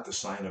 which is not the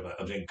sign of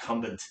an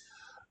incumbent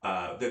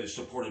that is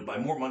supported by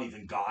more money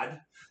than God,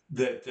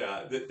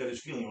 that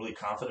is feeling really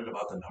confident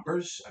about the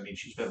numbers. I mean,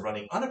 she's been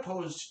running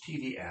unopposed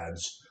TV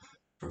ads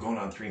for going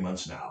on 3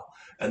 months now,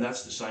 and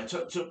that's the sign.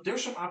 So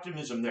there's some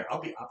optimism there.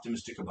 I'll be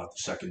optimistic about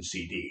the 2nd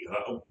CD.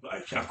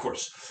 Of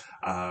course,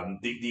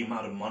 the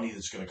amount of money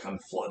that's going to come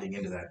flooding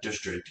into that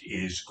district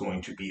is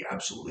going to be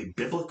absolutely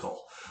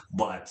biblical,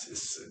 but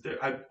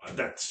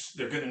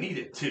they're going to need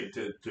it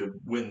to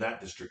win that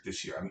district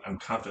this year. I'm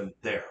confident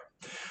there.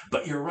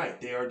 But you're right,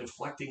 they are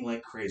deflecting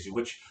like crazy,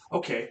 which,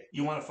 okay,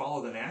 you want to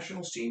follow the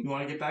national scene? You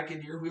want to get back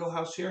into your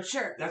wheelhouse here?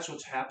 Sure. That's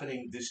what's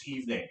happening this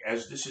evening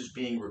as this is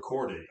being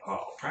recorded,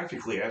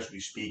 practically as we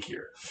speak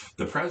here.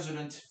 The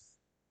President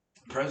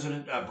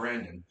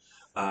Brandon,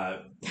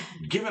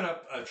 given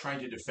up trying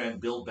to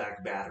defend Build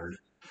Back Battered,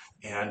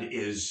 and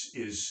is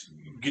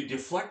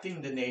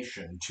deflecting the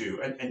nation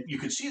to, and you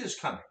can see this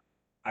coming.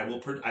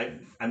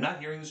 I'm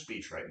not hearing the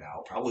speech right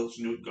now. Probably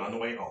listen to it on the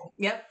way home.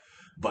 Yep.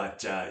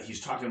 But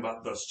he's talking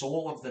about the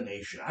soul of the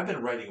nation. I've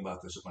been writing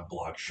about this at my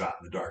blog,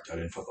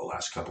 shotinthedark.info, the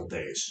last couple of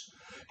days,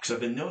 because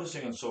I've been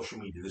noticing on social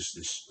media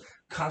this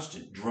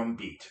constant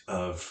drumbeat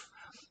of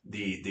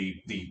the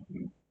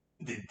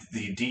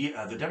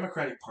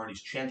Democratic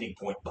Party's chanting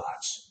point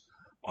bots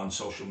on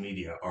social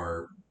media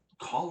are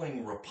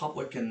calling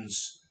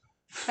Republicans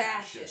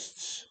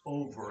fascists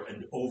over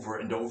and over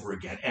and over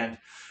again,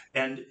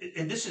 and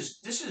this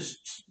is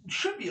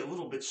should be a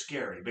little bit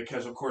scary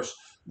because, of course,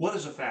 what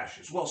is a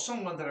fascist? Well,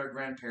 someone that our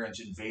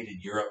grandparents invaded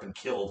Europe and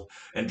killed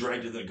and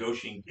dragged to the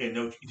negotiating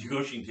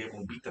table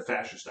and beat the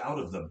fascists out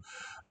of them.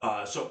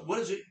 So what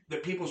is it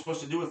that people are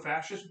supposed to do with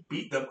fascists?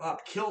 Beat them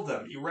up, kill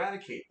them,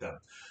 eradicate them.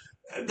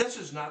 This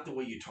is not the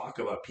way you talk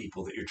about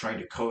people that you're trying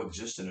to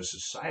coexist in a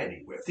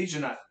society with. These are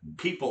not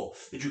people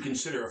that you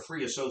consider a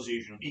free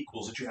association of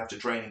equals that you have to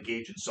try and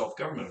engage in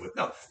self-government with.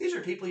 No, these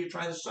are people you're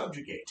trying to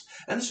subjugate.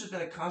 And this has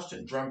been a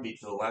constant drumbeat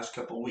for the last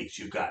couple of weeks.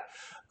 You've got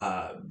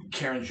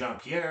Karen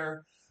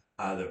Jean-Pierre,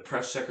 the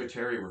press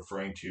secretary,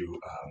 referring to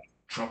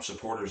Trump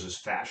supporters as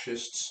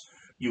fascists.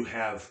 You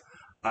have,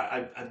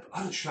 I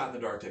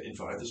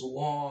shotinthedark.info, I have this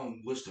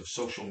long list of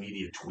social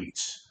media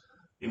tweets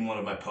in one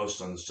of my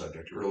posts on the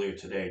subject earlier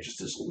today, just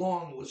this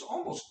long list,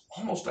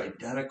 almost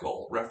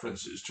identical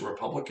references to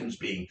Republicans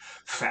being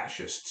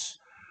fascists.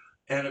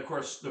 And of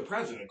course, the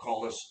president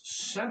called us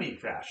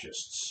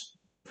semi-fascists,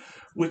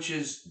 which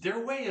is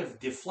their way of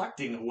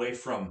deflecting away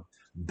from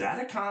bad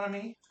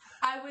economy.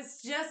 I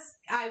was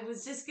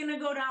just going to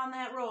go down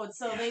that road.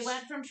 So yes. They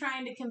went from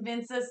trying to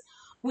convince us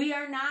we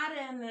are not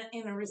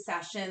in a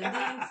recession.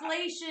 The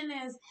inflation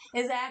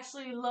is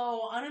actually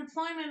low.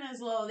 Unemployment is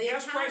low. The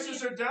gas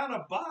prices are down $1.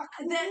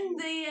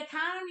 The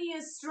economy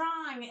is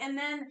strong. And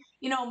then,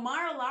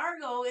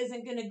 Mar-a-Lago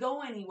isn't going to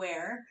go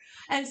anywhere.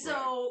 And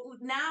so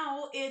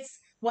now it's,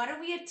 why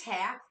don't we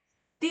attack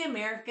the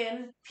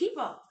American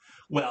people?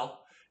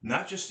 Well,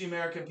 not just the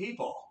American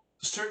people.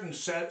 A certain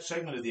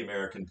segment of the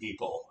American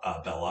people,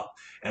 Bella.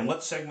 And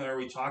what segment are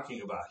we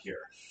talking about here?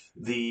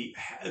 The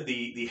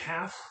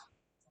half,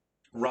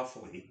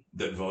 roughly,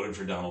 that voted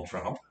for Donald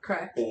Trump.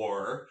 Correct.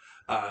 Or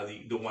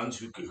the ones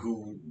who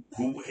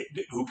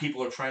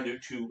people are trying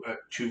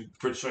to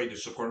persuade to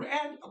support him.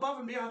 And above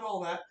and beyond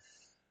all that,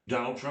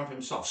 Donald Trump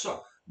himself.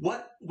 So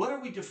what are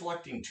we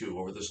deflecting to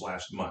over this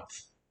last month?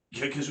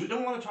 Because we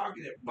don't want to talk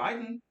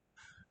Biden.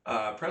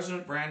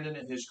 President Brandon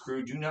and his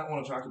crew do not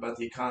want to talk about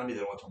the economy. They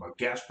don't want to talk about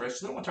gas prices.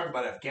 They don't want to talk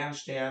about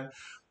Afghanistan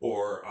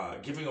or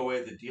giving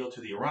away the deal to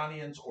the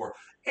Iranians or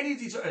any of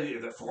these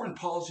the foreign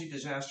policy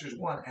disasters,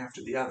 one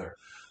after the other.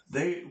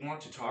 They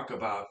want to talk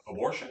about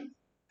abortion,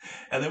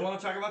 and they want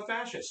to talk about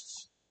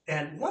fascists.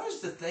 And what is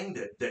the thing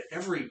that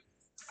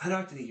I don't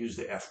like to use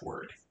the F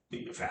word,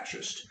 the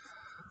fascist.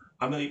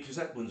 Because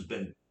that one's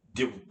been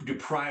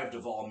deprived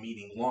of all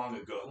meaning long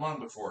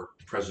before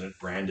President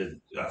Brandon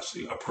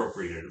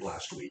appropriated it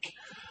last week.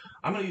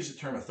 I'm going to use the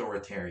term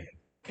authoritarian.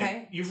 Okay.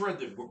 And you've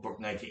read the book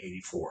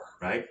 1984,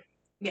 right?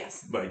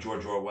 Yes. By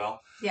George Orwell.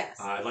 Yes.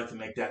 I'd like to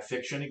make that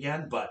fiction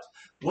again, but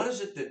what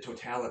is it that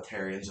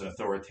totalitarians and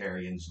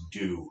authoritarians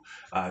do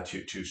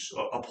to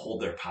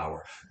uphold their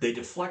power? They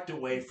deflect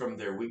away from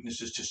their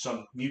weaknesses to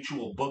some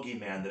mutual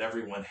boogeyman that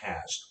everyone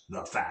has,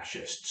 the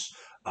fascists.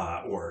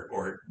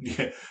 Or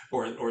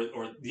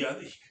the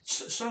other,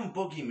 some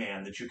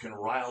boogeyman that you can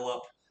rile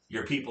up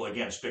your people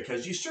against,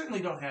 because you certainly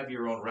don't have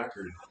your own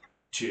record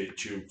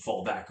to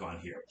fall back on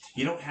here.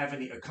 You don't have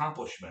any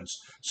accomplishments,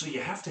 so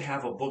you have to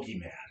have a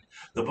boogeyman.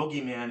 The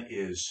boogeyman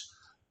is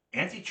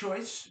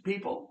anti-choice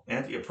people,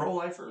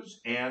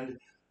 pro-lifers, and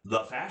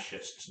the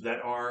fascists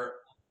that are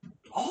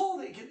all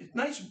the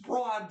nice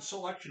broad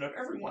selection of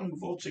everyone who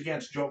votes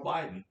against Joe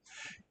Biden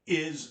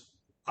is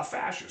a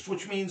fascist,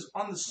 which means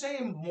on the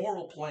same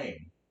moral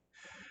plane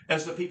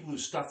as the people who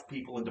stuffed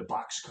people into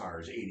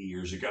boxcars 80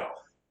 years ago.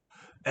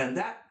 And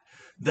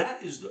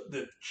that is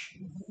the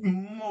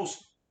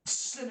most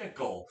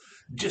cynical,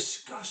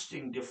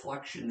 disgusting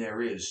deflection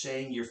there is,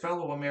 saying your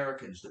fellow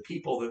Americans, the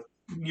people that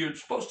you're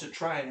supposed to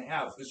try and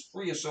have this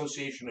free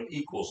association of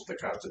equals that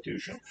the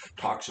Constitution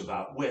talks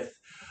about with,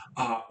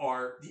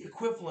 are the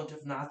equivalent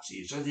of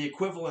Nazis, or the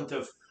equivalent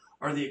of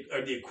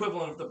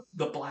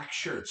the black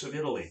shirts of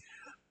Italy.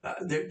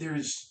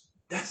 This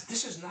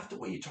is not the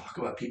way you talk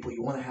about people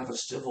you want to have a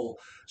civil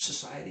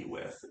society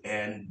with,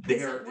 and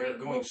they're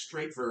going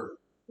straight for.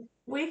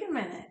 Wait a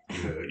minute.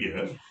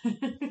 Yeah.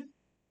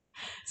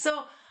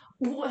 So,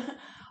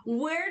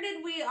 where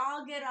did we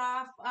all get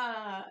off?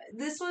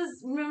 This was,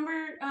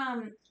 remember,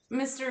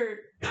 Mr.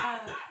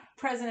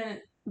 President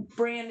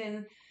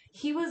Brandon.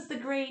 He was the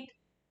great.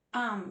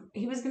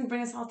 He was going to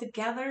bring us all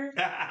together,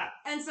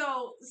 and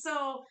so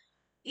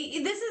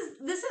this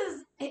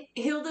is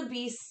Hilda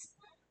Beast's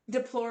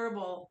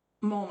deplorable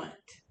moment.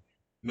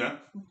 Yeah.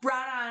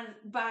 Brought on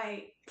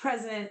by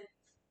President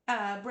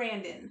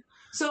Brandon.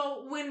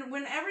 So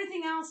when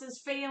everything else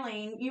is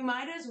failing, you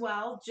might as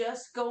well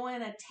just go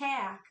and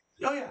attack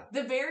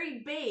the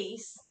very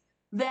base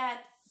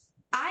that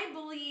I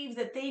believe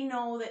that they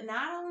know that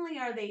not only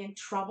are they in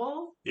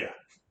trouble,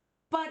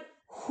 but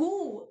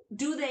who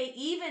do they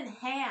even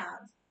have?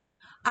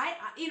 I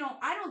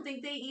don't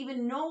think they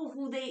even know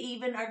who they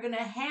even are going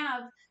to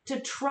have to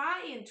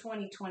try in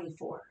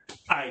 2024.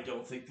 I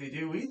don't think they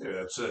do either.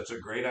 That's a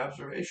great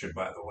observation,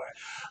 by the way.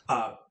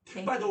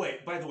 By the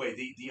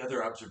way, the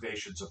other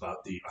observations about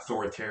the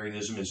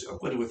authoritarianism is,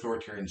 what do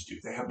authoritarians do?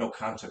 They have no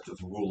concept of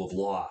the rule of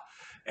law.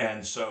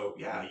 And so,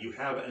 yeah, you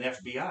have an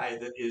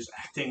FBI that is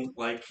acting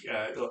like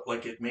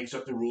it makes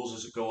up the rules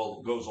as it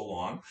goes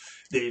along.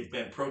 They've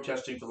been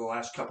protesting for the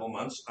last couple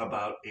months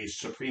about a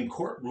Supreme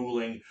Court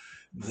ruling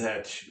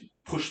that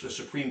pushed the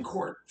Supreme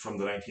Court from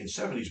the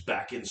 1970s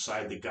back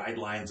inside the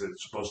guidelines that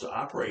it's supposed to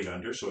operate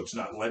under, so it's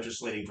not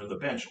legislating from the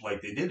bench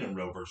like they did in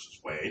Roe versus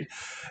Wade.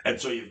 And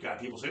so you've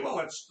got people say, well,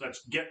 let's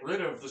get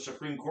rid of the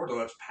Supreme Court, or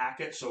let's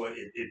pack it so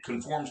it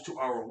conforms to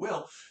our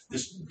will.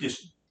 This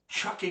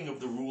chucking of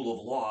the rule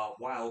of law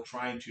while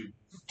trying to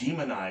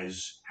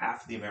demonize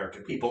half the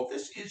American people.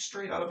 This is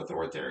straight out of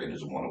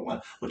authoritarianism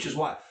 101, which is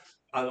why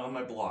on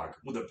my blog,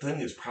 well, the thing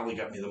that's probably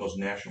got me the most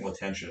national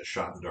attention at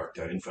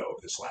shot-in-the-dark.info over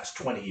this last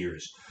 20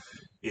 years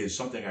is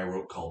something I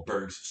wrote called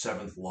Berg's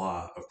Seventh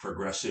Law of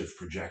Progressive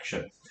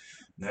Projection. And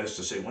that is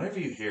to say, whenever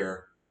you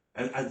hear,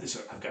 and I've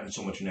gotten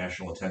so much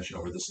national attention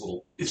over this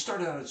little, it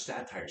started out as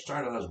satire, it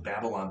started out as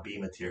Babylon Bee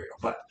material,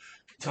 but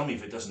tell me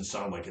if it doesn't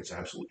sound like it's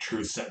absolute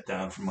truth sent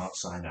down from Mount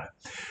Sinai.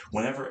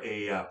 Whenever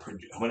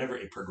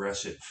a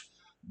progressive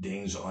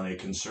dings on a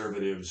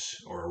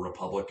conservative's or a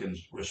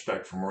Republican's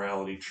respect for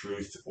morality,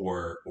 truth,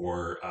 or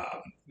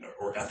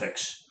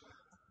ethics,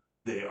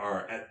 they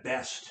are at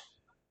best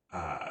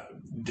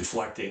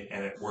deflecting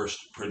and at worst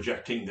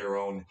projecting their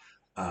own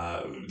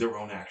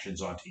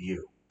actions onto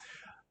you.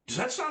 Does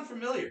that sound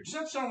familiar? Does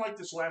that sound like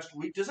this last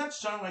week? Does that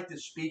sound like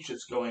this speech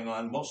that's going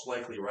on most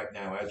likely right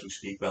now as we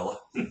speak, Bella?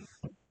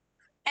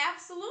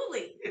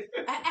 Absolutely,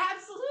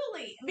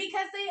 absolutely,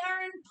 because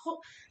they're in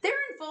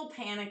full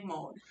panic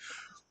mode.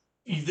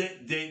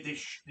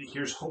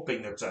 Here's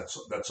hoping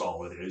that's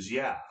all it is.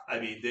 Yeah, I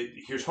mean,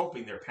 here's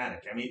hoping they're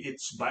panicked. I mean,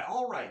 it's by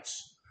all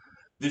rights,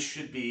 this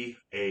should be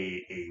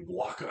a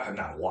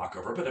not a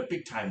walkover, but a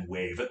big time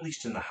wave, at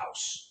least in the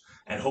House,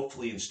 and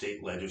hopefully in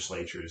state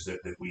legislatures that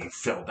we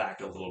fell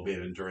back a little bit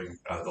during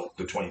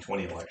the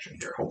 2020 election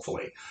here.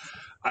 Hopefully,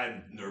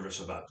 I'm nervous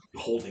about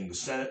holding the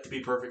Senate, to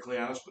be perfectly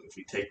honest. But if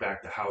we take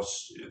back the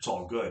House, it's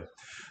all good.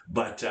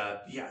 But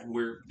yeah,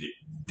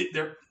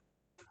 they're.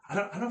 I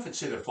don't know if I'd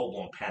say they're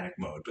full-blown panic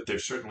mode, but they're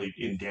certainly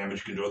in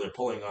damage control. They're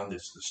pulling on the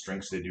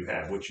strengths they do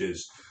have, which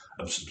is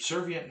a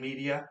subservient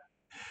media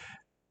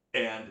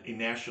and a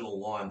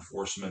national law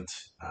enforcement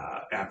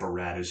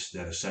apparatus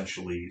that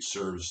essentially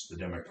serves the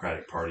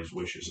Democratic Party's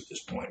wishes at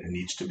this point and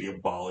needs to be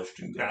abolished,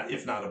 and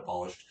if not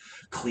abolished,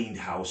 cleaned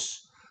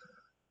house.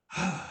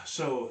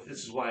 So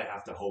this is why I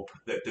have to hope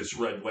that this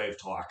red wave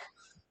talk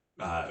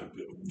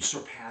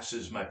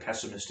surpasses my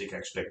pessimistic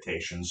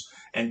expectations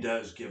and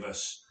does give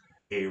us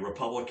a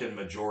Republican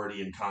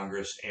majority in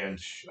Congress, and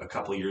a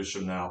couple of years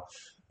from now,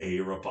 a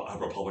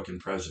Republican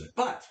president.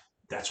 But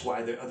that's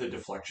why the other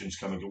deflections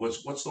coming to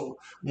what's the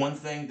one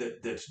thing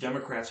that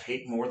Democrats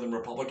hate more than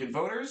Republican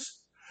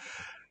voters?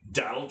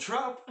 Donald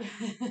Trump.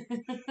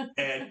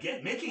 And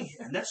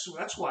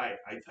that's why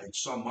I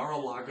saw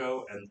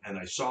Mar-a-Lago and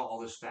I saw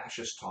all this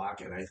fascist talk,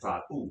 and I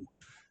thought, ooh,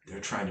 they're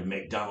trying to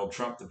make Donald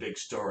Trump the big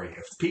story.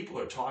 If people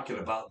are talking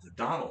about the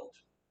Donald,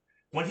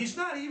 when he's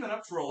not even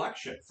up for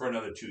election for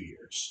another 2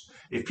 years.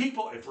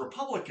 If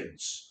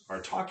Republicans are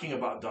talking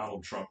about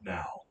Donald Trump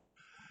now,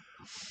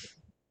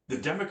 the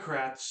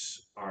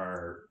Democrats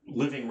are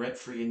living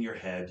rent-free in your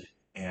head,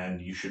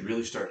 and you should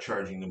really start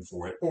charging them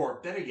for it.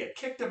 Or better yet,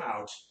 kick them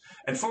out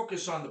and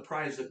focus on the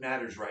prize that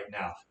matters right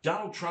now.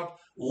 Donald Trump,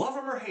 love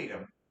him or hate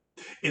him,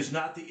 is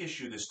not the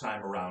issue this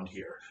time around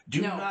here.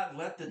 Do not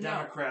let the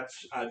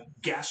Democrats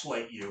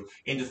gaslight you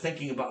into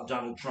thinking about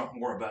Donald Trump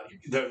more about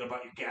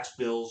your gas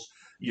bills,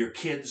 your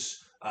kids'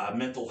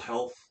 mental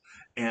health,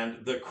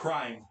 and the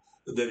crime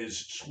that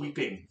is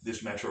sweeping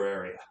this metro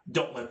area.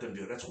 Don't let them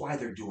do it. That's why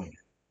they're doing it.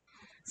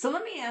 So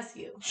let me ask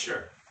you.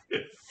 Sure.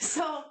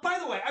 So, by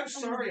the way, I'm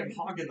sorry I'm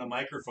hogging the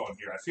microphone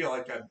here. I feel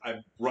like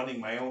I'm running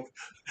my own.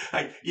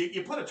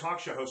 You put a talk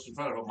show host in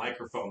front of a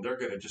microphone, they're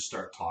going to just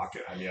start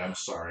talking. I mean, I'm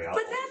sorry.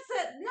 But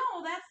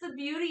that's the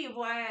beauty of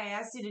why I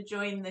asked you to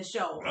join the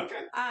show.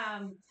 Okay.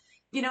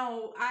 You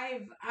know,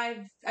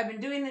 I've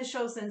been doing this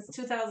show since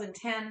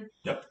 2010.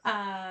 Yep.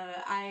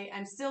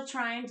 I'm still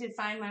trying to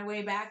find my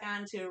way back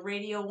onto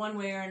radio one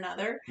way or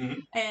another.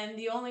 Mm-hmm. And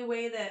the only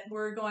way that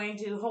we're going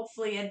to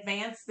hopefully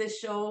advance this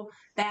show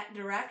that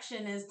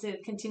direction is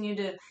to continue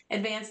to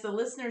advance the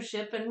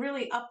listenership and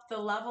really up the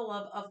level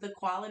of the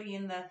quality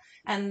and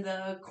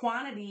the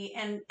quantity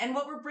and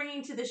what we're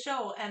bringing to the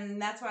show. And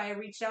that's why I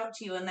reached out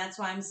to you, and that's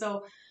why I'm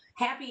so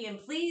happy and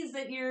pleased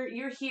that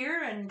you're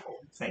here. And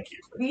thank you.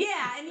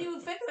 Yeah, and you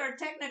fixed our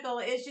technical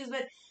issues.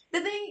 But the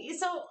thing,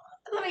 so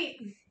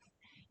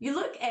you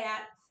look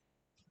at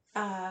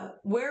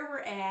where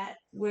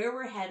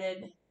we're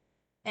headed,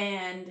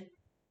 and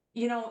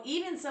you know,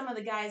 even some of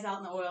the guys out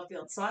in the oil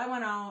field. So I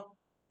went out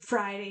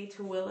Friday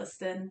to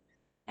Williston,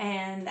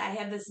 and I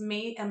have this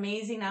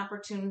amazing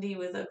opportunity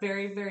with a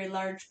very, very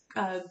large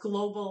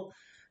global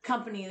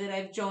company that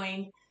I've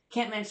joined.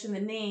 Can't mention the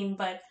name,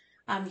 but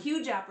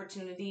huge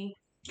opportunity.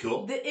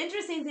 Cool. The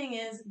interesting thing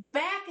is,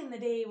 back in the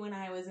day when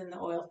I was in the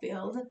oil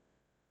field,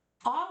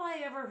 all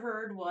I ever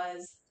heard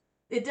was,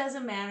 it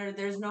doesn't matter,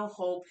 there's no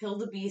hope,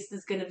 Hilda Beast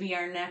is going to be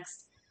our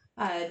next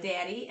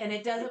daddy, and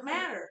it doesn't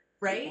matter,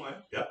 right?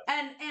 Yeah.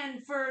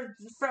 And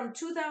from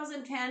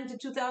 2010 to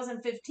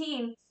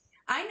 2015,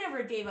 I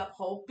never gave up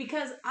hope,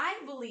 because I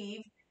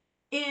believe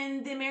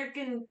in the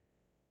American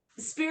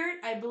spirit.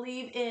 I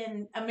believe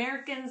in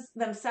Americans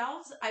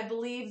themselves. I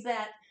believe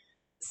that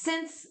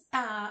since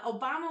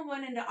Obama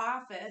went into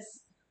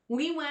office,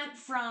 we went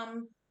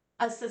from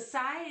a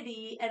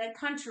society and a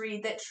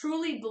country that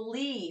truly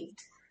believed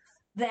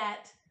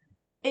that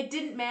it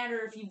didn't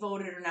matter if you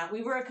voted or not.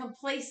 We were a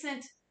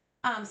complacent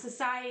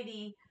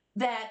society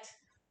that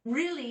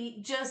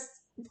really just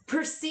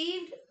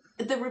perceived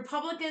the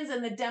Republicans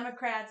and the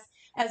Democrats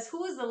as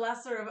who is the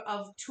lesser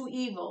of two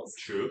evils.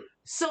 True.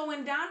 So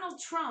when Donald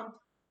Trump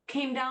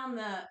came down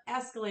the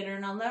escalator,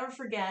 and I'll never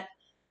forget,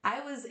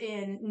 I was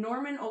in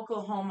Norman,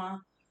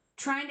 Oklahoma,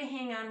 trying to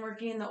hang on,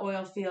 working in the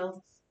oil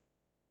field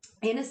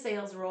in a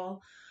sales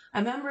role. I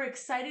remember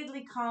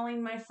excitedly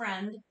calling my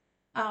friend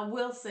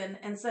Wilson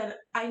and said,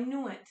 I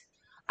knew it.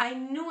 I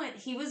knew it.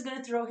 He was going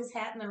to throw his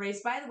hat in the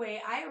race. By the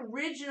way, I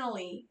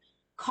originally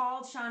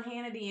called Sean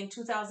Hannity in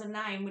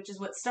 2009, which is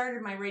what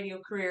started my radio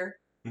career.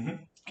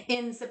 Mm-hmm.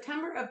 In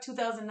September of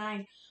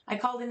 2009, I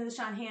called into the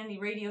Sean Hannity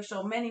radio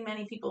show. Many,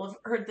 many people have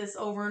heard this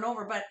over and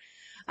over, but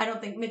I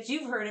don't think, Mitch,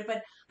 you've heard it.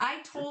 But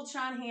I told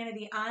Sean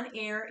Hannity on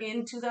air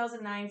in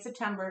 2009,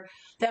 September,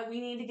 that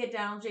we need to get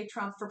Donald J.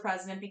 Trump for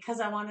president because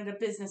I wanted a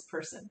business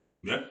person.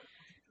 Yeah.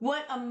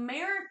 What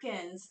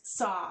Americans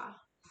saw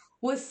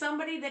was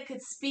somebody that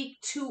could speak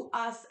to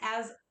us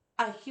as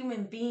a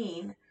human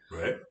being,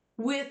 right,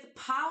 with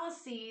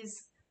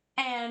policies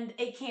and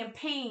a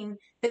campaign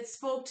that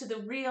spoke to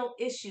the real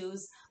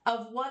issues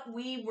of what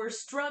we were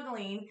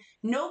struggling.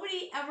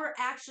 Nobody ever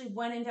actually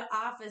went into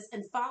office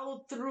and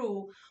followed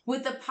through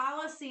with the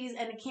policies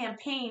and a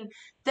campaign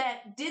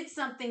that did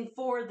something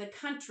for the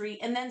country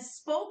and then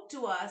spoke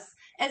to us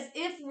as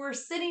if we're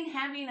sitting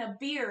having a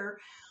beer.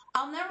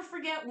 I'll never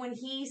forget when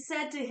he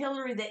said to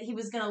Hillary that he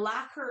was going to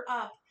lock her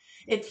up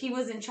if he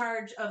was in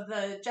charge of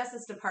the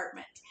Justice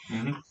Department.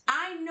 Mm-hmm.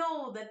 I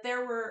know that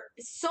there were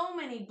so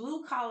many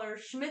blue-collar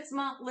Schmitz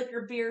Malt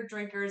liquor beer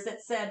drinkers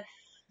that said,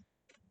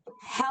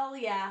 hell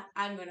yeah,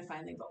 I'm going to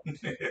finally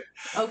vote.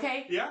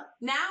 Okay? Yeah.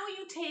 Now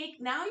you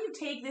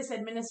take this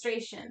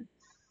administration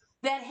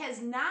that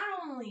has not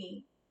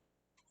only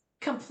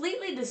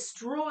completely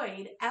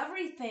destroyed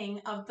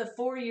everything of the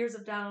 4 years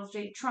of Donald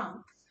J.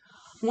 Trump,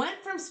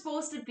 went from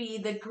supposed to be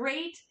the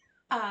great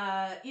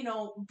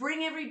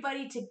bring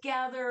everybody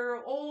together,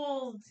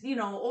 old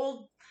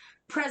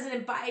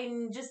President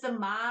Biden, just a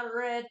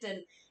moderate, and,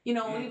 he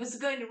was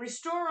going to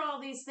restore all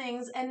these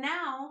things. And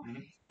now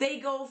they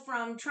go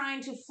from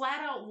trying to flat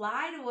out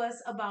lie to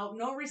us about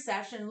no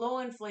recession, low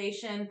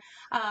inflation,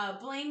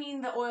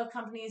 blaming the oil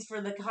companies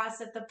for the costs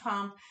at the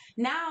pump.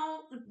 Now,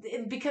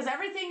 because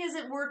everything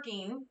isn't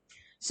working,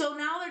 so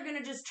now they're going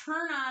to just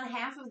turn on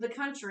half of the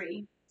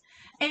country.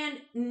 And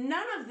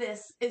none of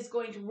this is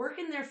going to work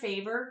in their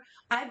favor.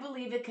 I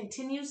believe it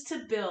continues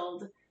to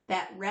build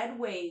that red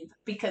wave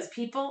because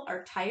people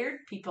are tired.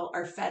 People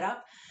are fed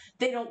up.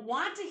 They don't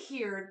want to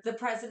hear the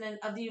president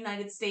of the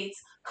United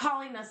States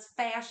calling us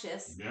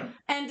fascists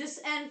and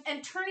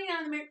turning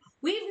on the mirror.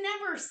 We've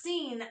never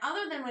seen,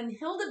 other than when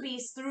Hilda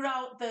Beast threw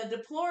out the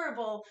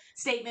deplorable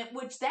statement,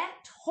 which that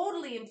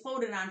totally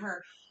imploded on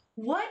her.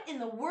 What in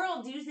the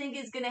world do you think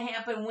is going to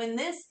happen when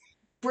this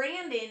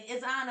Brandon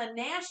is on a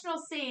national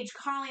stage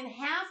calling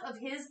half of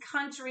his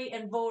country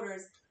and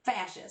voters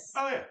fascists?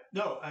 Oh yeah,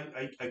 no,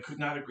 I could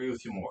not agree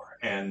with you more.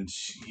 And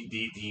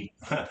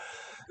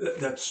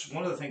that's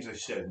one of the things I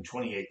said in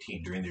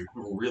 2018 during the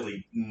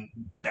really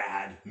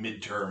bad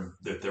midterm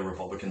that the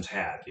Republicans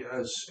had,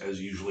 as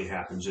usually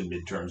happens in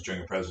midterms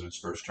during a president's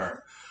first term.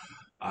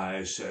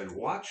 I said,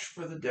 watch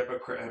for the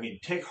Democrat.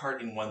 Take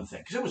heart in one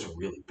thing, because it was a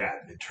really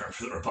bad midterm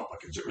for the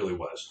Republicans. It really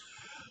was.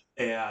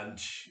 And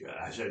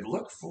I said,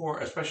 look for,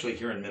 especially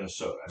here in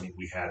Minnesota,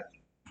 we had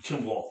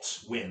Tim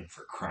Waltz win,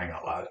 for crying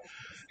out loud.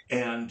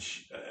 And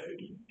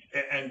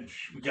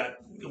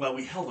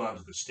we held on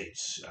to the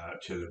states,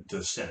 to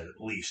the Senate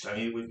at least.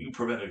 We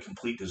prevented a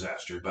complete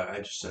disaster, but I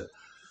just said,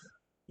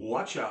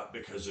 watch out,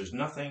 because there's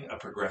nothing a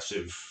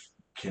progressive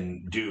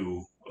can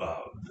do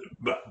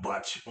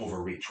but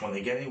overreach. When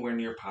they get anywhere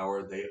near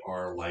power, they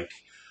are like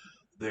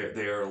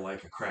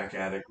a crack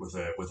addict with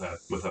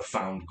a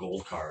found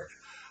gold card.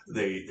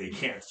 They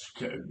can't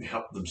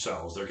help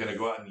themselves. They're going to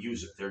go out and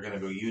use it. They're going to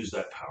go use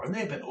that power. And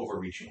they've been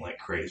overreaching like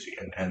crazy.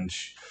 And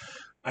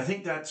I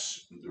think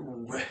that's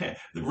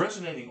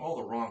resonating all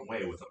the wrong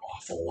way with an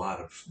awful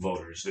lot of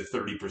voters. The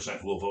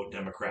 30% will vote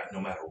Democrat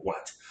no matter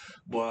what.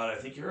 But I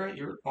think you're right.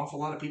 You're an awful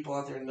lot of people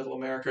out there in Middle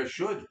America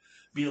should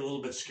be a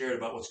little bit scared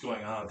about what's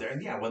going on out there.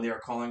 And yeah, when they are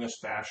calling us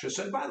fascists.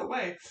 And by the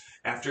way,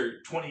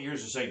 after 20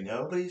 years of saying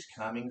nobody's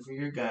coming for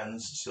your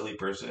guns, silly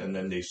person, and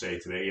then they say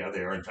today, yeah,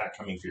 they are in fact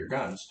coming for your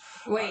guns.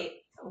 Wait.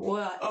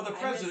 What? Oh, the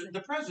president.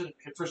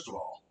 First of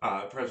all,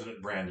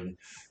 President Brandon,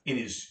 in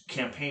his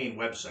campaign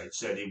website,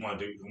 said he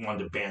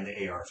wanted to ban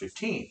the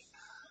AR-15.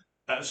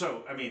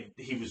 So, I mean,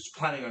 he was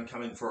planning on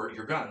coming for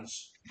your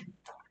guns.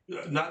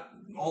 Not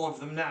all of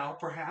them now,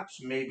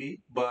 perhaps, maybe,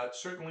 but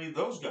certainly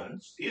those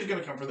guns, he's going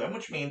to come for them,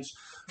 which means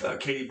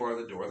Katie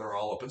bar the door, they're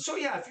all open. So,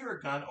 yeah, if you're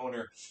a gun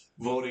owner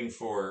voting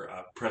for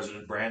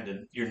President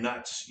Brandon, you're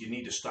nuts. You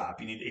need to stop.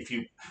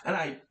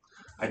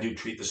 I do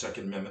treat the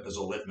Second Amendment as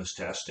a litmus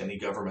test. Any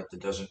government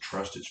that doesn't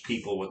trust its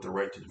people with the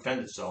right to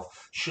defend itself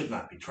should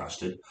not be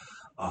trusted,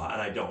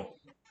 and I don't.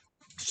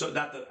 So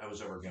not that I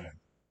was ever going to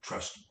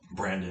trust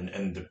Brandon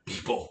and the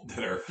people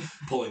that are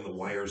pulling the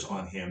wires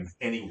on him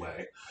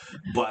anyway.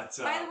 But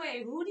by the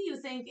way, who do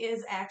you think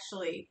is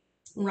actually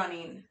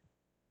running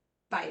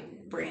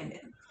Brandon?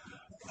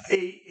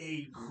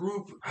 A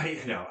group. I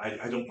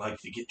don't like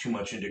to get too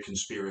much into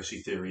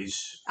conspiracy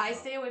theories. I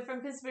stay away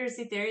from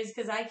conspiracy theories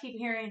because I keep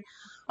hearing,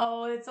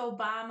 oh, it's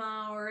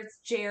Obama or it's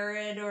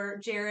Jared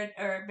or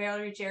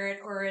Valerie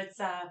Jarrett or it's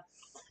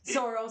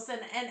Soros,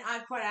 and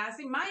quite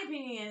honestly, my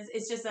opinion is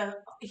it's just a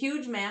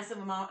huge, massive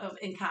amount of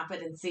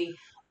incompetency.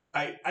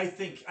 I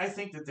think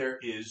that there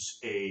is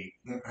a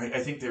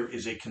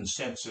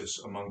consensus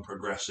among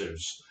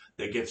progressives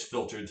that gets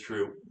filtered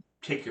through.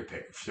 Take your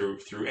pick through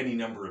any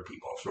number of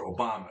people, through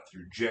Obama,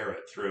 through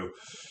Jarrett, through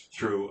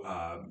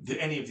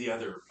any of the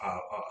other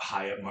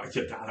high up,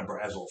 Donna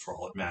Brazil for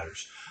all it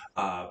matters,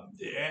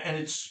 and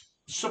it's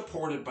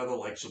supported by the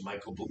likes of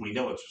Michael. We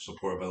know it's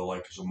supported by the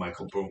likes of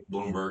Michael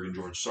Bloomberg and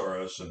George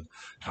Soros and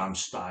Tom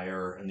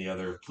Steyer and the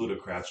other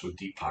plutocrats with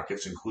deep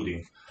pockets,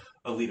 including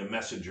Alita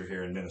Messenger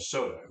here in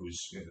Minnesota,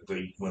 who's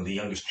one of the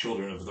youngest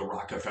children of the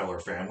Rockefeller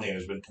family and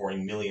has been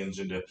pouring millions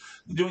into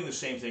doing the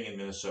same thing in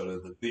Minnesota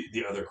that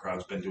the other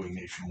crowd's been doing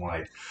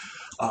nationwide.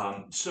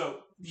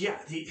 So yeah,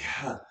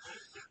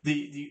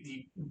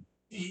 anyway,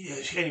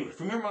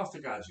 from your mouth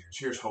to God's ears,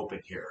 here's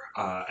hoping here.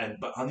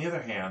 But on the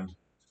other hand,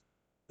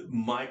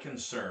 my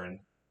concern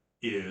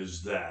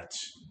is that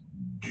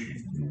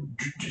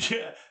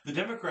the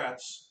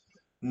Democrats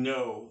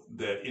know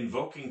that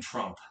invoking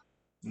Trump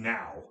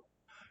now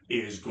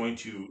is going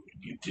to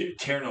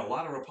turn a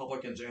lot of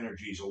Republicans'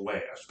 energies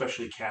away,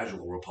 especially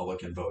casual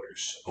Republican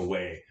voters,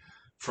 away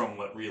from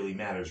what really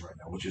matters right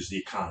now, which is the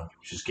economy,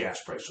 which is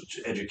gas prices, which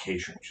is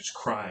education, which is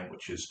crime,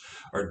 which is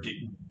our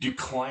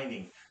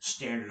declining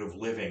standard of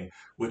living,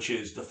 which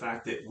is the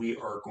fact that we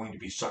are going to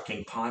be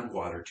sucking pond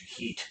water to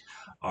heat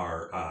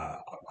our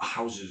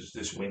houses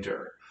this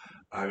winter.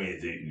 I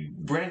mean,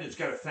 Brandon's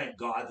got to thank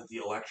God that the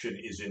election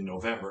is in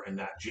November and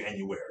not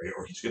January,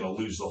 or he's going to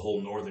lose the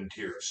whole northern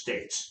tier of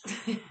states.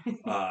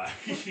 I'm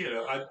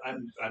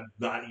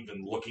not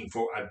even looking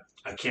for.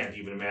 I can't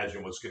even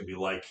imagine what's going to be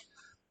like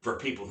for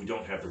people who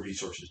don't have the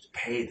resources to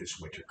pay this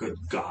winter. Good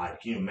God,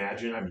 can you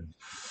imagine? I mean,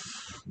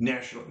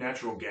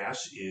 natural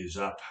gas is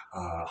up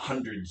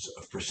hundreds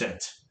of %.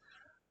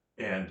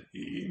 And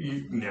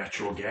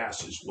natural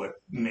gas is what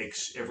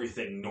makes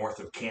everything north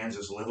of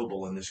Kansas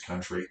livable in this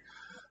country.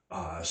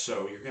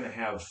 So you're going to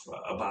have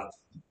about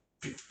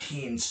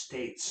 15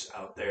 states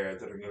out there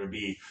that are going to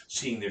be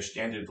seeing their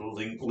standard of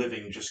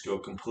living just go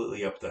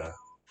completely up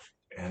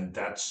and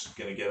that's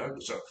going to get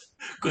ugly. So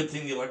good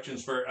thing the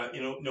election's for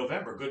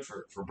November. Good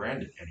for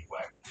Brandon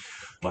anyway.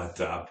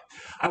 But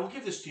I will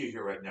give this to you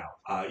here right now.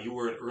 You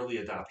were an early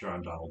adopter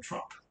on Donald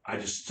Trump.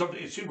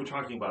 We're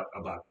talking about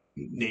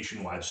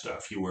nationwide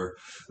stuff. The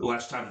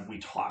last time we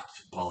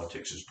talked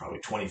politics is probably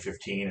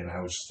 2015, and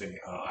I was thinking,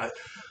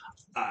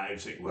 I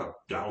think, well,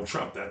 Donald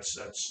Trump, that's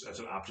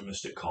an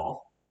optimistic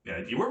call.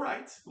 Yeah, you were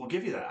right. We'll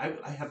give you that.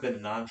 I have been a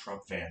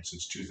non-Trump fan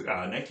since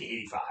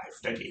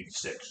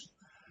 1986.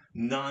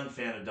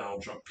 Non-fan of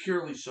Donald Trump,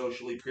 purely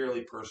socially,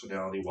 purely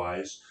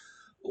personality-wise.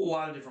 A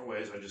lot of different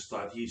ways. I just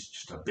thought he's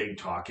just a big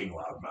talking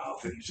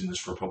loudmouth, and he's in this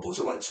for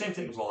publicity. Same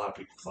thing as a lot of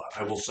people thought.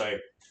 I will say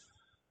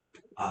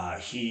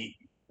he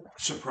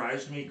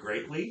surprised me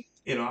greatly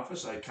in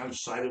office. I kind of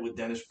sided with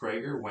Dennis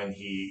Prager when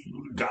he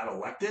got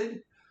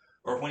elected.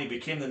 Or when he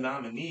became the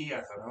nominee,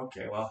 I thought,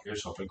 okay, well,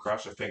 here's hoping,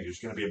 cross our fingers,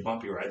 it's going to be a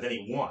bumpy ride. Then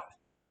he won.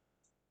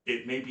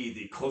 It may be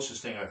the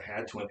closest thing I've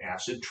had to an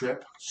acid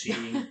trip,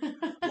 seeing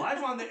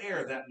live on the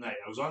air that night.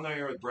 I was on the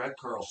air with Brad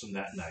Carlson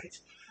that night.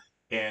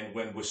 And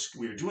when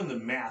we were doing the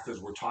math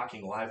as we're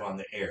talking live on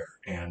the air,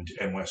 and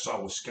when I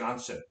saw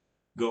Wisconsin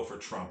go for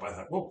Trump, I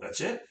thought, whoa, that's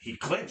it. He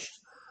clinched.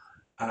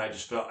 And I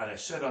just felt, and I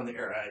said on the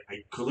air,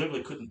 I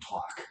literally couldn't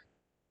talk.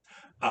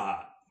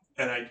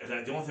 And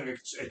the only thing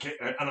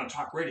I'm on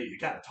talk radio, you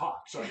got to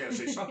talk. So I got to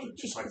say something.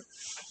 Just like,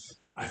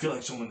 I feel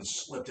like someone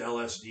slipped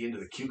LSD into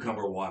the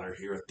cucumber water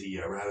here at the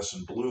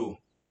Radisson Blu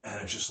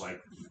And it's just like,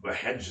 my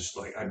head's just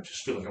like, I'm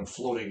just feeling like I'm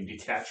floating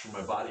detached from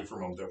my body for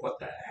a moment. What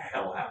the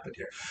hell happened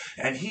here?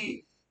 And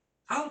he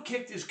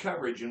outkicked his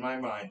coverage in my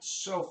mind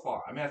so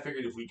far. I mean, I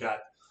figured if we got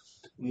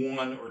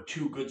one or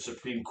two good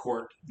Supreme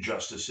Court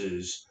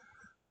justices,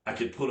 I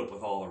could put up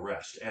with all the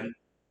rest. And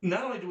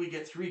not only do we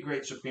get three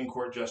great Supreme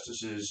Court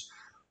justices,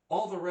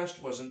 all the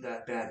rest wasn't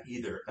that bad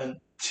either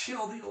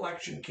until the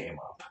election came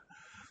up.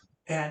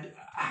 And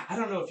I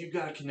don't know if you've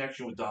got a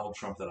connection with Donald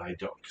Trump that I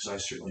don't, because I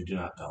certainly do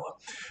not, Bella.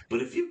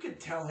 But if you could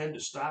tell him to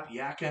stop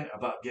yakking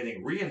about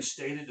getting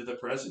reinstated to the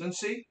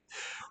presidency,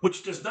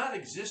 which does not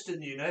exist in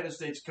the United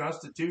States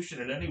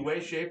Constitution in any way,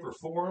 shape, or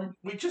form,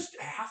 we just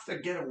have to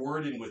get a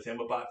word in with him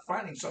about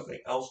finding something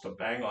else to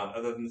bang on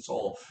other than this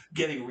whole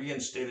getting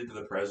reinstated to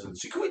the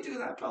presidency. Can we do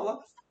that, Bella?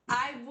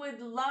 I would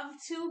love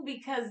to,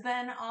 because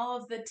then all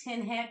of the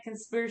tin hat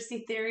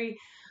conspiracy theory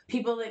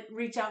people that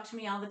reach out to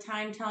me all the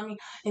time telling me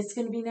it's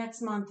going to be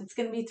next month, it's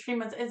going to be 3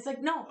 months. It's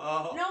like, no,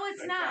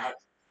 it's not. God.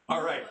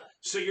 All right.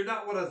 So you're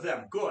not one of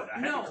them. Good. I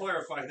had to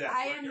clarify that.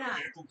 I am not.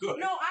 Good.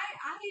 No,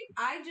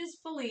 I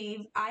just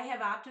believe I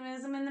have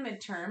optimism in the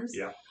midterms.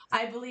 Yeah.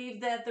 I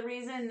believe that the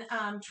reason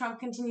Trump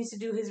continues to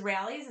do his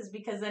rallies is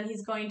because then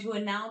he's going to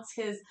announce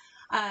his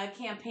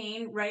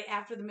campaign right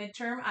after the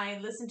midterm. I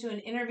listened to an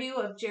interview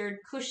of Jared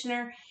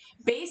Kushner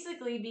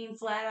basically being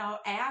flat out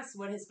asked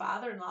what his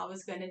father-in-law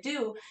was going to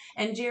do.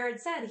 And Jared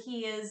said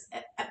he is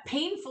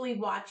painfully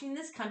watching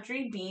this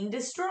country being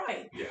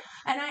destroyed. Yeah.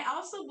 And I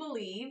also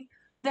believe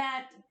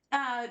that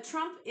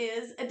Trump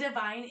is a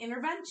divine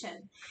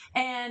intervention.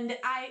 And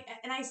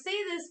I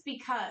say this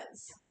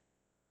because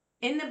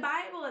in the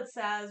Bible it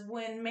says,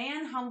 when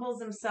man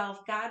humbles himself,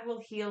 God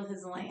will heal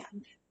his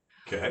land.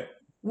 Okay.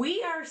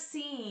 We are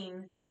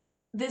seeing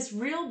this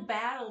real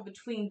battle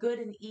between good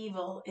and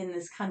evil in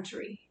this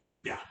country.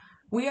 Yeah.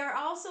 We are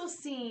also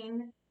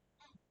seeing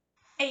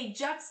a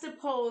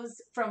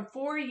juxtaposed from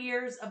 4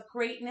 years of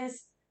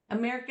greatness,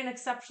 American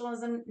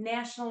exceptionalism,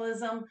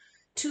 nationalism,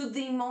 to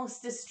the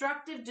most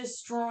destructive,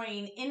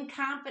 destroying,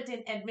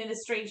 incompetent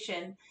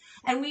administration.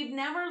 And we've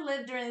never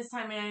lived during this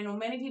time, and I know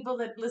many people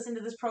that listen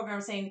to this program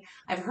are saying,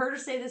 I've heard her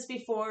say this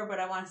before, but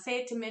I want to say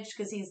it to Mitch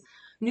because he's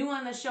new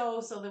on the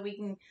show so that we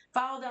can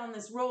follow down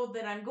this road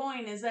that I'm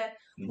going, is that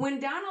when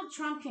Donald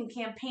Trump can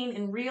campaign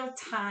in real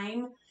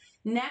time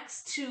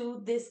next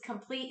to this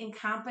complete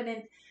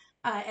incompetent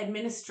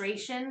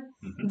administration,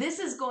 this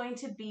is going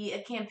to be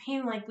a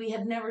campaign like we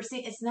have never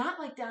seen. It's not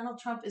like Donald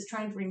Trump is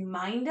trying to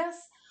remind us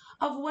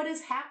of what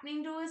is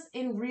happening to us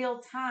in real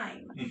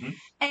time.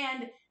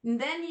 And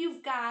then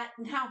you've got,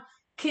 now,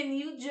 can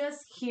you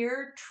just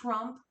hear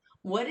Trump?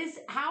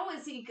 How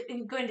is he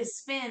going to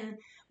spin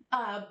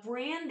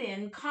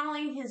Brandon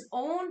calling his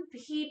own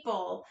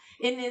people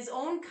in his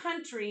own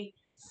country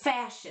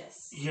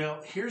fascists? You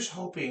know, here's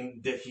hoping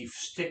that he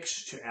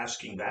sticks to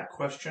asking that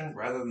question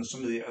rather than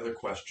some of the other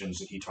questions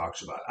that he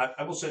talks about.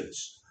 I will say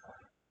this.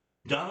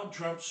 Donald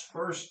Trump's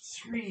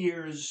first 3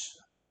 years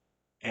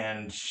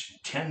and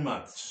 10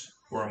 months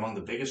were among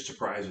the biggest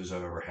surprises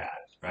I've ever had,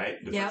 right?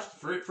 The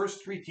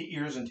first 3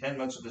 years and 10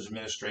 months of his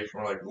administration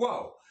were like,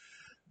 whoa,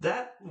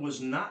 that was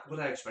not what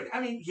I expected.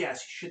 I mean,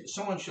 yes,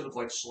 someone should have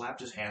like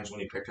slapped his hands when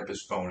he picked up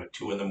his phone at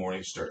 2 a.m.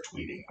 to start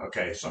tweeting.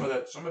 Okay, some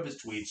of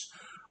his tweets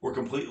were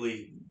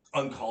completely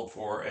uncalled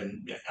for,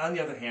 and on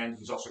the other hand,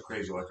 he's also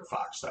crazy like a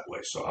fox that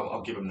way. So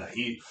I'll give him that.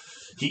 He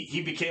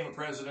became a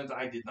president.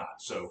 I did not.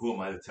 So who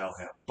am I to tell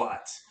him?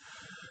 But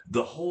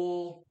the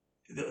whole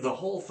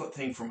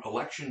thing from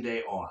election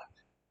day on,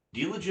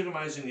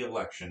 delegitimizing the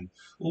election,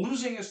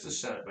 losing us the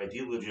Senate by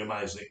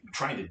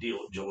trying to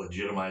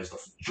delegitimize the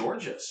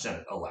Georgia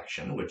Senate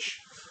election, which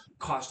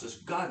cost us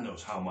God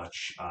knows how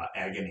much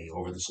agony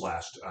over this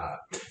last.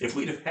 If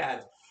we'd have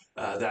had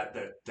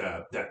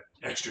that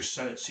extra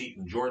Senate seat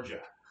in Georgia,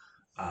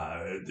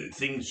 the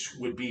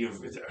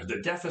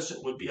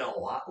deficit would be a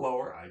lot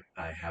lower.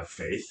 I have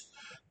faith,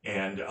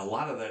 and a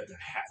lot of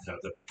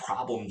the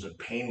problems and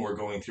pain we're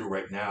going through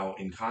right now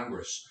in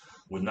Congress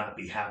would not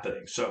be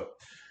happening. So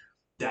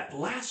that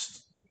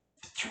last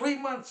 3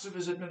 months of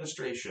his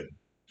administration,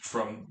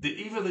 from the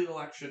eve of the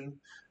election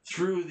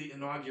through the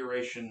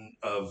inauguration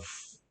of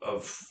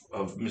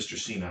Mr.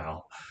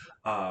 Senile,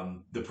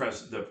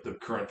 the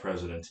current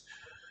president,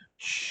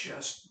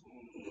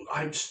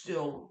 I'm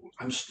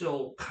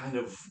still kind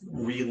of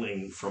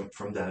reeling from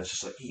that. It's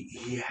just like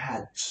he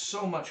had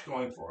so much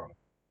going for him,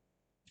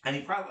 and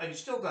he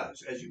still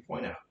does, as you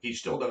point out. He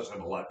still does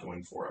have a lot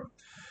going for him,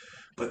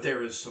 but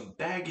there is some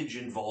baggage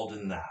involved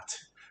in that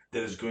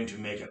is going to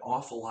make an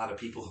awful lot of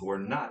people who are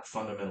not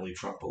fundamentally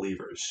Trump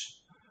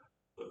believers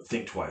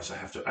think twice.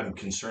 I'm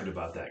concerned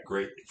about that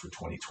greatly for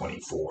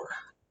 2024.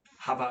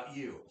 How about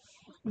you?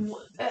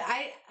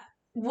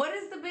 What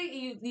is the big?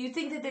 You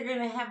think that they're going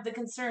to have the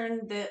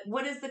concern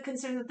what is the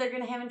concern that they're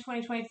going to have in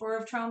 2024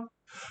 of Trump?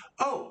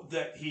 Oh,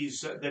 that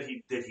he's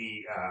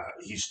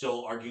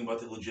still arguing about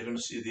the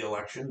legitimacy of the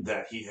election.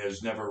 That he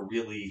has never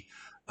really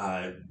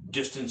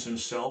distanced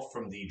himself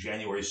from the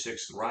January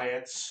 6th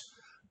riots.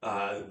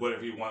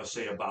 Whatever you want to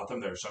say about them,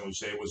 there are some who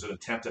say it was an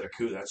attempt at a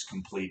coup. That's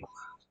complete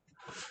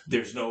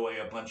There's no way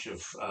a bunch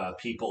of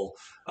people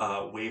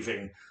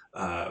waving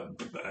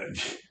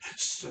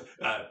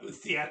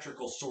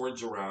theatrical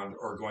swords around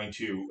are going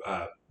to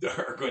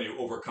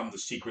overcome the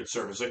Secret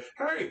Service. Like,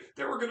 hey,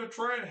 they were going to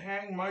try and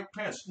hang Mike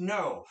Pence.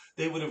 No,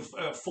 they would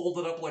have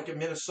folded up like a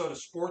Minnesota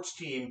sports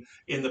team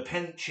in the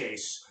pen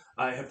chase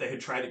if they had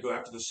tried to go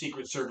after the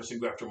Secret Service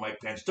and go after Mike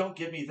Pence. Don't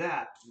give me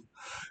that.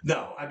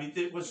 No, I mean,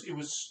 it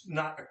was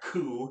not a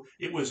coup.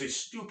 It was a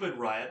stupid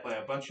riot by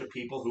a bunch of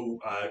people who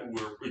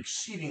were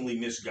exceedingly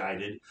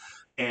misguided.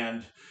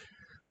 And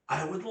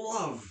I would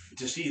love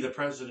to see the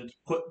president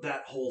put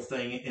that whole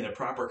thing in a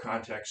proper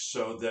context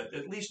so that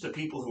at least the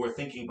people who are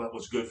thinking about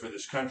what's good for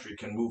this country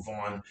can move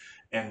on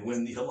and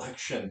win the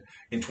election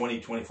in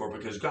 2024,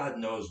 because God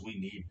knows we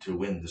need to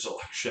win this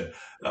election,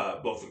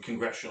 both the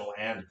congressional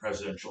and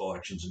presidential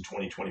elections in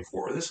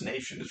 2024. This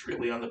nation is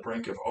really on the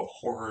brink of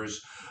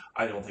horrors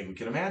I don't think we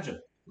can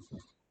imagine.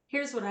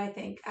 Here's what I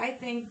think. I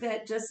think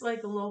that just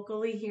like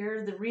locally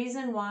here, the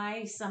reason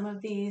why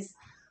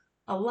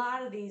a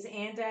lot of these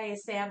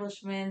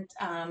anti-establishment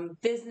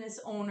business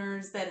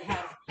owners that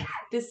have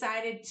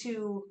decided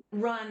to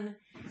run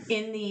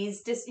in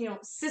these,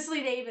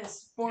 Cicely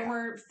Davis,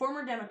 former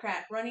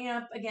Democrat, running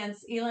up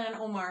against Ilhan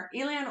Omar.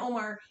 Ilhan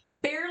Omar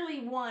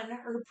barely won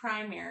her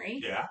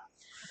primary. Yeah.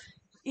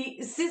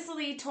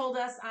 Cicely told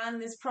us on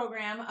this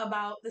program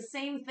about the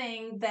same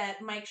thing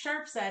that Mike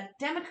Sharp said.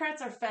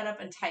 Democrats are fed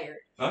up and tired.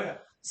 Oh, yeah.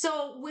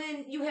 So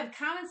when you have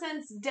common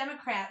sense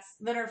Democrats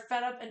that are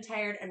fed up and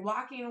tired and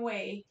walking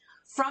away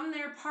from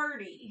their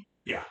party,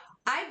 yeah,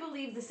 I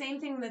believe the same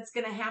thing that's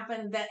going to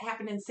happen that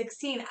happened in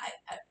 2016.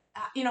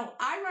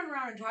 I run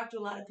around and talk to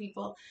a lot of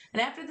people,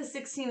 and after the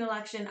 2016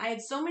 election, I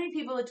had so many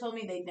people that told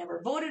me they'd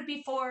never voted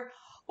before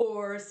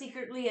or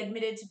secretly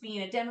admitted to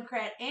being a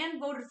Democrat and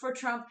voted for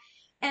Trump.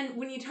 And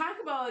when you talk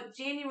about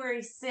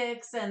January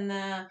 6th and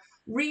the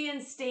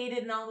reinstated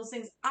and all those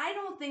things, I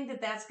don't think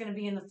that that's going to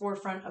be in the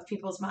forefront of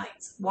people's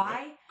minds.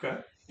 Why?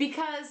 Okay.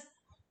 Because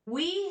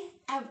we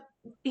have,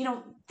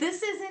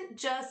 this isn't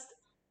just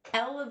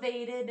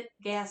elevated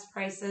gas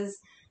prices.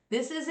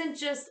 This isn't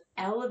just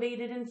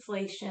elevated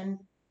inflation.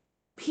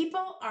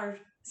 People are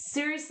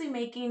seriously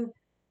making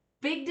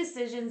big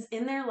decisions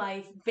in their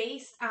life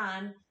based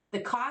on the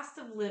cost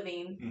of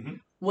living,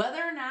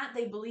 whether or not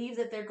they believe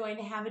that they're going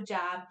to have a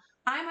job.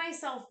 I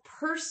myself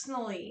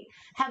personally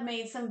have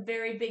made some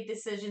very big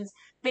decisions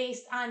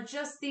based on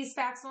just these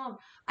facts alone.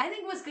 I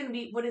think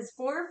what is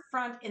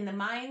forefront in the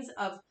minds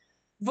of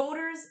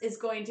voters is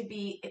going to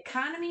be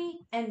economy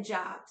and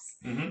jobs.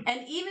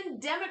 And even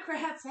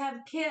Democrats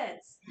have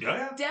kids.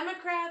 Yeah.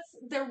 Democrats,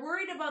 they're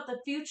worried about the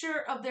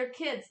future of their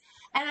kids.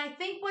 And I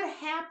think what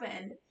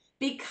happened,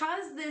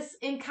 because this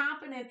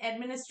incompetent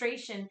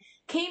administration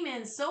came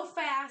in so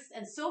fast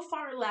and so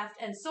far left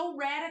and so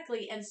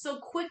radically and so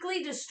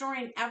quickly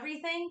destroying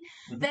everything,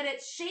 that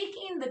it's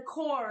shaking the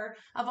core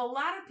of a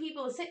lot of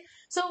people.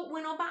 So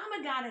when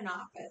Obama got in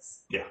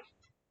office,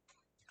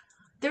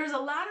 there was a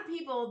lot of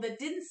people that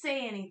didn't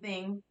say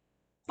anything,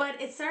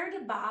 but it started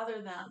to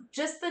bother them.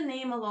 Just the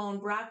name alone,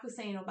 Barack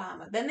Hussein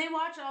Obama. Then they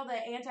watch all the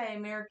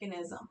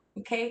anti-Americanism,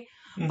 okay?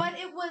 But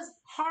it was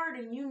hard,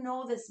 and you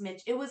know this,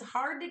 Mitch. It was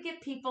hard to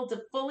get people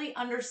to fully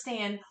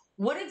understand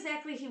what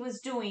exactly he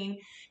was doing,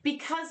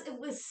 because it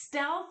was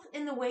stealth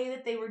in the way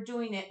that they were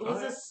doing it. It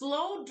was a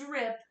slow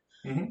drip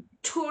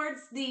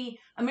towards the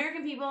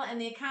American people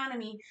and the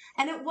economy,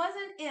 and it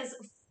wasn't as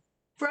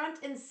front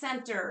and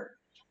center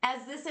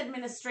as this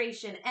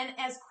administration. And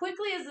as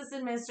quickly as this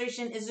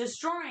administration is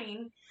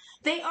destroying,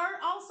 they are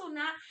also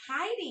not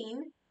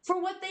hiding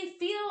for what they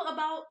feel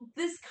about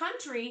this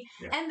country,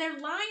 and they're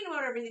lying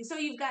about everything. So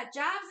you've got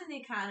jobs in the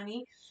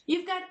economy,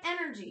 you've got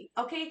energy,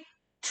 okay?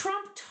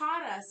 Trump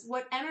taught us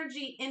what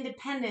energy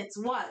independence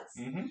was.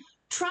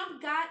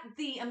 Trump got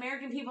the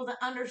American people to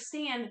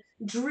understand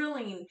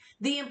drilling,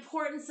 the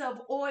importance of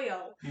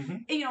oil.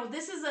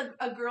 This is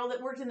a girl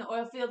that worked in the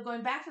oil field,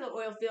 going back to the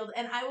oil field,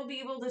 and I will be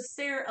able to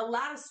share a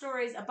lot of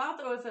stories about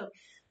the oil field.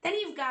 Then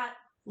you've got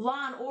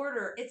law and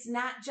order. It's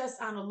not just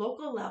on a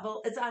local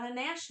level, it's on a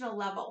national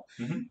level.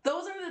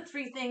 Those are the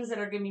three things that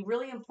are going to be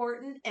really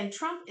important, and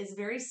Trump is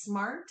very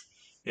smart,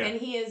 and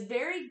he is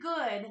very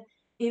good.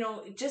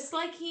 Just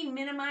like he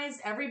minimized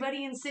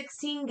everybody in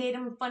 2016, gave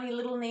him funny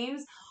little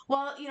names.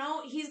 Well,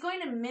 he's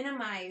going to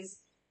minimize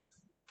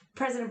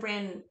President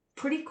Brandon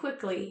pretty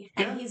quickly,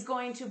 and he's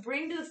going to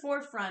bring to the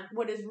forefront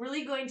what is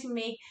really going to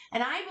make,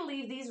 and I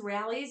believe these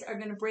rallies are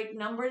going to break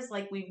numbers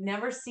like we've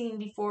never seen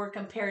before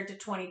compared to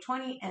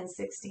 2020 and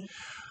 2016.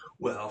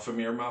 Well, from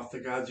your mouth to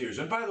God's ears.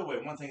 And by the way,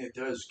 one thing that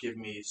does give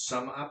me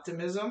some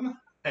optimism,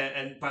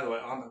 and by the way,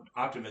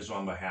 optimism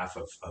on behalf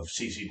of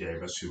Cece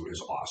Davis, who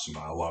is awesome.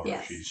 I love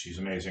her. She's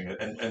amazing.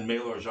 And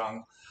Mei-Luo Zhang,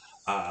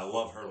 I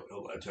love her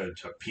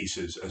to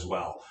pieces as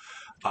well.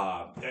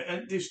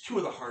 And there's two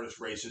of the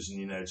hardest races in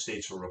the United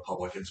States for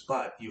Republicans,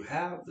 but you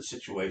have the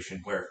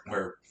situation where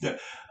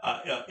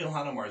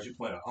Ilhan Omar, as you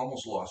pointed out,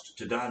 almost lost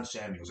to Don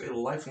Samuels, a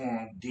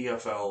lifelong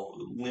DFL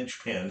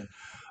linchpin.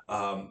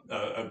 One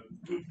of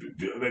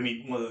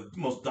the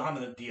most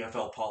dominant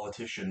DFL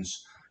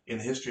politicians in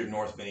the history of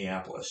North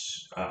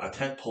Minneapolis, a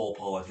tentpole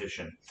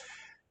politician.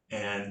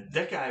 And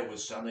that guy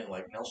was sounding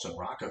like Nelson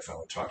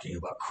Rockefeller talking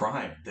about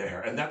crime there.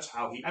 And that's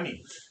how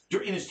in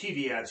his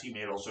TV ads, he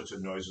made all sorts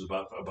of noises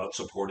about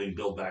supporting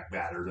Build Back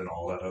Better and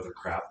all that other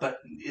crap. But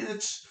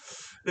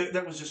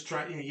that was just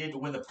trying, he had to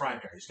win the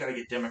primary. He's got to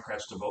get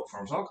Democrats to vote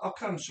for him. So I'll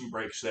cut him some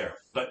breaks there.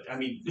 But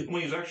when he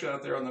was actually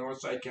out there on the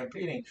North Side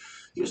campaigning,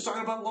 he was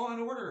talking about law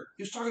and order.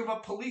 He was talking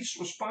about police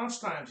response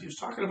times. He was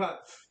talking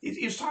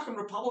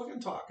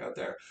Republican talk out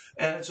there.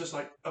 And it's just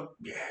like,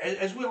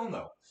 as we all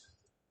know,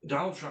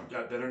 Donald Trump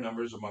got better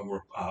numbers among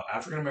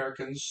African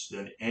Americans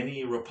than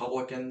any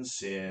Republican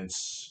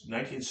since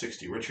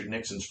 1960, Richard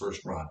Nixon's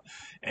first run.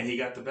 And he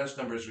got the best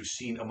numbers we've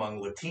seen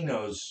among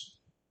Latinos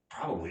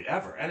probably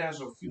ever. And as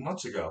of a few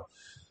months ago,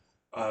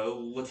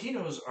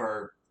 Latinos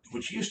who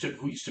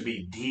used to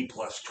be D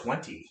plus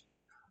 20,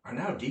 are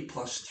now D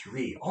plus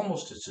 3,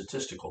 almost a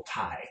statistical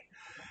tie.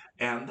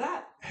 And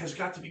that has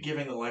got to be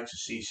giving the likes of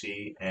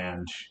Cece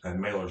and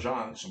Mayor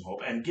Jean some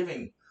hope, and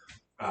giving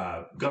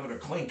Governor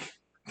Klink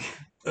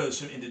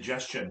some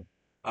indigestion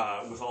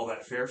with all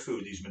that fair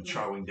food he's been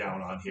chowing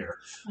down on here.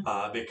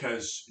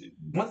 Because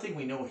one thing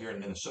we know here in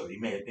Minnesota, you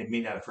may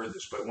not have heard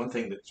this, but one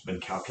thing that's been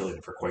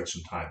calculated for quite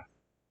some time,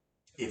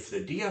 if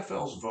the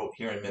DFL's vote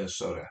here in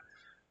Minnesota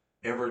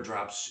ever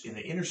drops in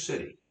the inner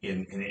city,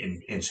 in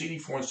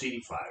CD4 and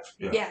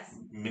CD5, yes,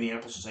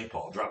 Minneapolis and St.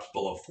 Paul, drops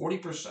below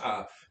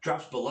 40%,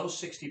 drops below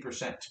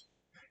 60%.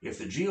 If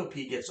the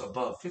GOP gets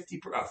above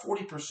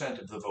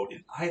 40% of the vote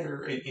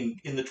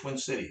in the Twin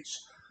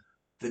Cities,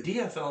 the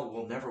DFL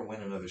will never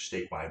win another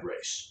statewide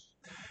race.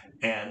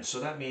 And so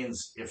that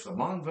means if the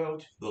Hmong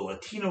vote, the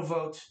Latino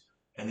vote,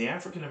 and the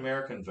African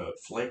American vote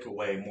flake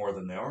away more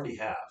than they already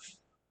have,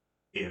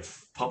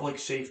 if public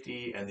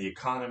safety and the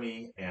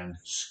economy and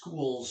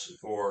schools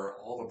for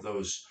all of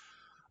those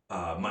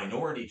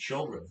minority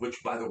children, which,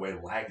 by the way,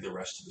 lag the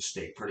rest of the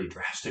state pretty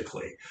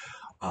drastically,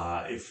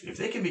 if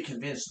they can be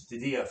convinced that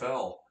the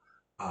DFL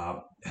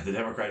and the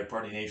Democratic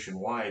Party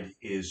nationwide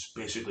is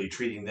basically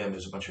treating them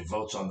as a bunch of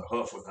votes on the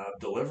hoof without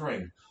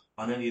delivering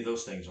on any of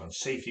those things, on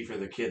safety for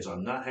the kids,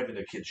 on not having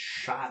the kids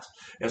shot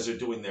as they're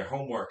doing their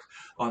homework,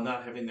 on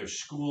not having their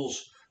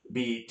schools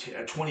be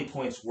 20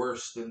 points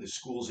worse than the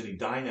schools in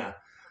Edina.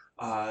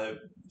 God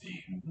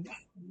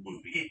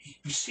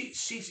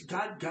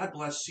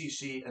bless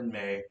CC and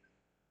May.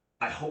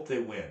 I hope they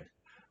win.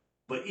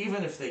 But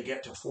even if they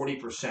get to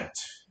 40%,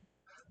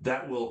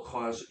 that will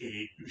cause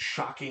a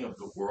shocking of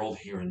the world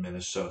here in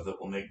Minnesota that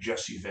will make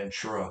Jesse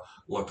Ventura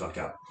look like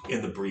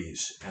in the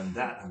breeze. And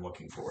that I'm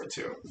looking forward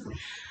to.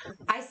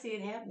 I see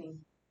it happening.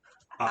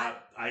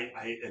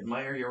 I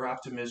admire your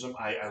optimism.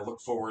 I look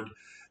forward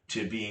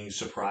to being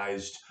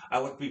surprised. I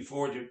look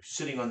forward to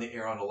sitting on the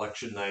air on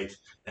election night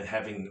and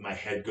having my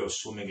head go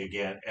swimming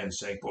again and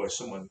saying, boy,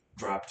 someone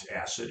dropped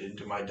acid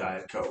into my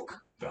Diet Coke.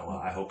 Bella,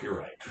 I hope you're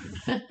right.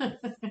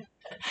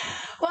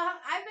 Well,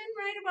 I've been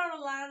right about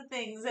a lot of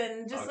things,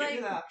 and just well,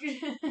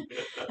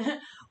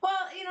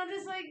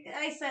 just like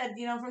I said,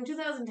 from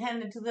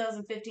 2010 to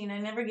 2015, I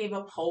never gave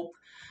up hope.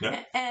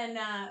 Yeah. And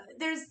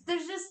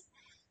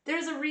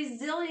there's a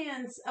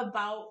resilience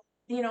about,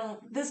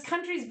 this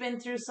country's been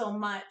through so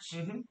much.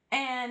 Mm-hmm.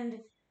 And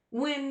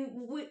when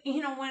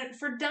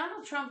for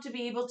Donald Trump to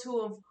be able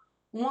to have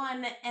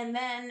won, and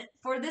then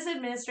for this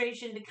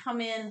administration to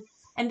come in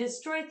and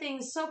destroy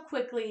things so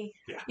quickly,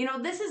 yeah.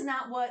 This is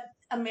not what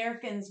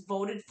Americans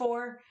voted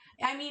for.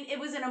 I mean, it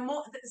was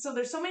so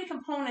there's so many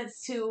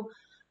components to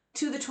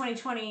the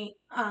 2020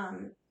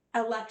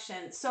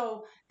 election.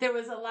 So there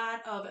was a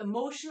lot of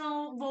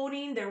emotional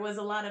voting. There was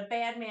a lot of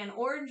bad man,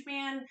 orange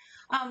man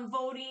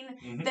voting.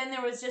 Mm-hmm. Then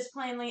there was just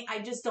plainly, I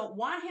just don't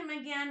want him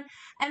again.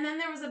 And then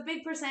there was a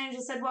big percentage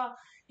that said, well,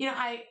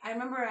 I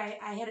remember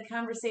I had a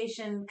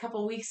conversation a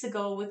couple weeks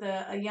ago with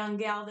a young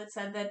gal that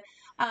said that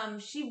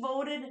she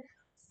voted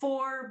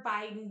for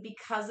Biden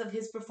because of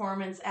his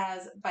performance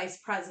as vice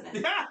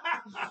president.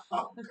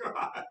 Oh,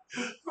 God.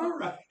 All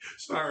right.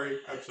 Sorry.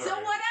 I'm sorry.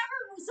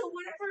 So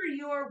whatever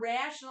your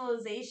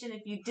rationalization,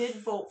 if you did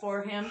vote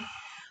for him,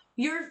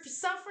 you're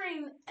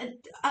suffering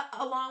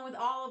along with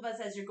all of us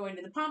as you're going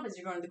to the pump, as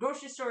you're going to the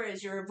grocery store,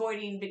 as you're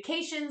avoiding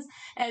vacations,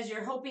 as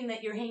you're hoping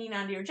that you're hanging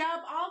on to your job,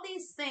 all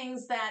these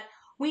things that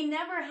we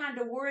never had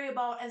to worry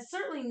about, and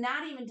certainly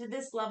not even to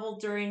this level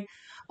during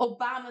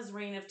Obama's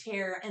reign of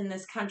terror in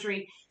this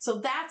country. So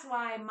that's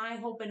why my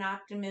hope and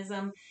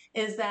optimism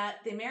is that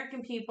the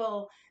American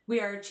people, we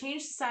are a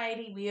changed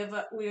society.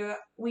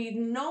 We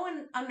know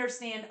and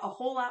understand a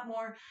whole lot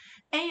more.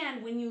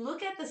 And when you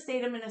look at the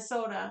state of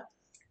Minnesota,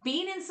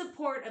 being in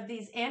support of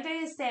these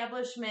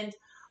anti-establishment,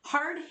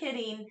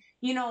 hard-hitting,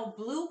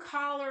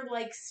 blue-collar,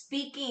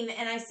 speaking,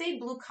 and I say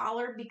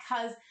blue-collar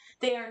because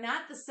they are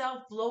not the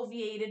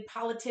self-bloviated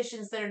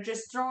politicians that are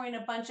just throwing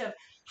a bunch of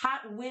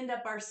hot wind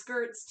up our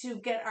skirts to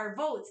get our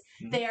votes.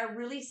 Mm-hmm. They are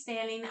really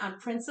standing on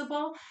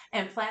principle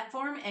and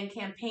platform and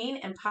campaign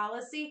and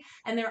policy,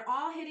 and they're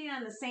all hitting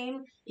on the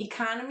same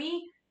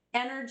economy,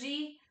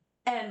 energy,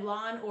 and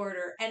law and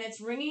order, and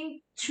it's ringing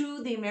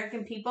to the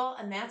American people,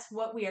 and that's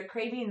what we are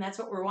craving, and that's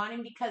what we're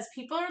wanting, because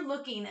people are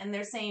looking and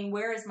they're saying,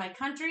 where is my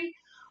country?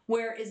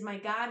 Where is my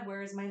God?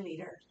 Where is my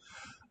leader?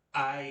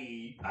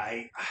 I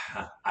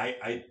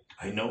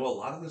know a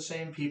lot of the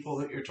same people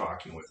that you're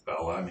talking with,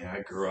 Bella. I mean,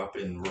 I grew up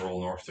in rural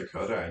North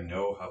Dakota. I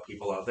know how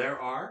people out there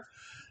are.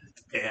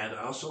 And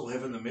I also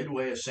live in the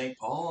midway of St.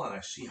 Paul, and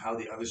I see how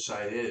the other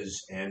side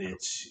is. And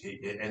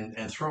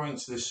and throwing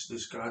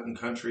this God and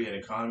country and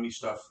economy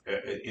stuff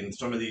in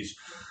some of these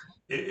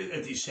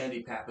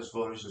Sandy Pappas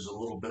voters is a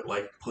little bit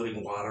like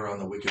putting water on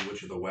the Wicked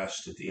Witch of the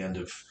West at the end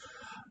of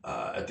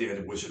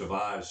Wizard of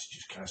Oz. You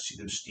just kind of see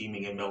them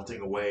steaming and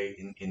melting away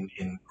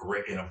in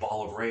a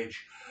ball of rage.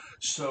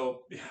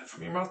 So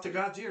from your mouth to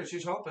God's ears,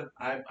 here's hoping.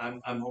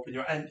 I'm hoping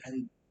you're and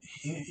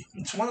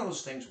it's one of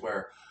those things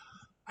where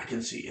I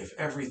can see if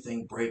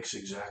everything breaks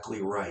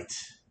exactly right,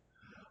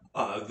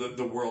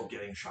 the world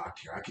getting shocked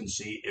here. I can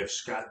see if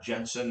Scott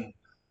Jensen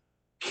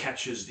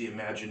catches the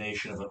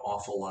imagination of an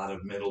awful lot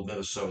of middle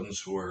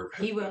Minnesotans who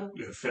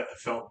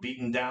felt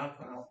beaten down.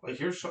 Well,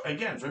 here's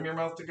again from your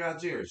mouth to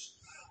God's ears.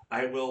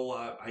 I will.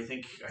 I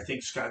think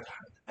Scott.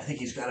 I think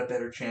he's got a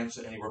better chance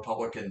than any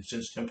Republican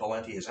since Tim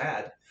Pawlenty has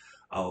had.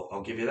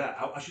 I'll give you that.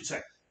 I should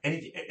say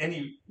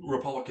any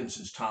Republican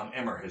since Tom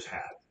Emmer has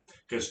had,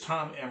 because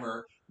Tom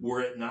Emmer,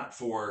 were it not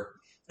for,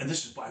 and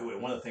this is, by the way,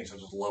 one of the things I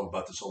just love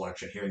about this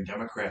election, hearing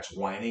Democrats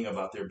whining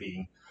about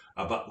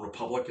about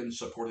Republicans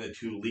supporting the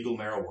two legal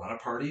marijuana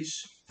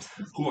parties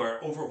who are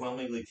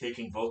overwhelmingly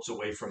taking votes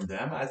away from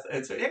them.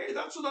 I'd say, hey,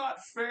 that's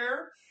not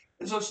fair.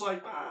 It's just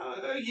like,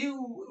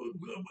 you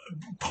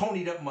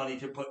ponied up money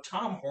to put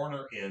Tom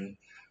Horner in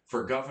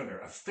for governor,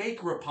 a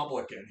fake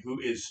Republican who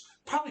was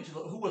probably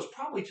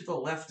to the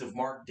left of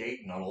Mark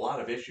Dayton on a lot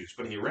of issues,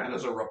 but he ran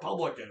as a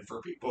Republican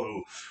for people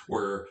who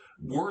were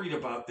worried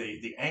about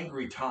the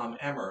angry Tom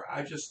Emmer.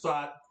 I just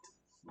thought,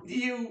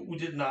 you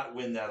did not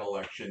win that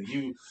election.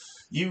 You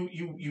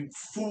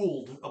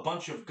fooled a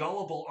bunch of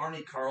gullible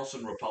Arnie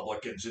Carlson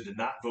Republicans into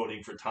not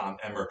voting for Tom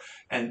Emmer,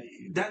 and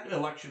that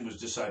election was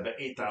decided by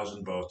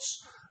 8,000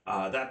 votes.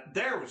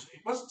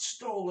 It wasn't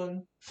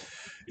stolen.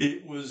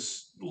 It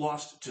was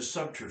lost to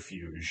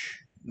subterfuge.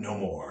 No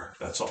more.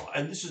 That's all.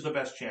 And this is the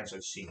best chance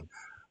I've seen.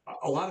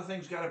 A lot of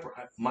things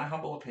my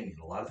humble opinion,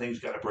 a lot of things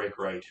got to break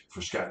right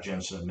for Scott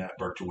Jensen and Matt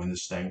Berg to win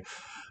this thing.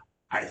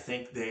 I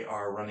think they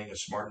are running a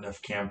smart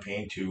enough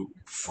campaign to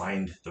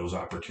find those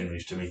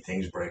opportunities to make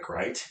things break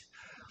right.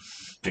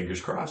 Fingers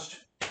crossed.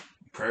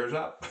 Prayers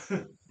up.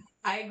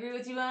 I agree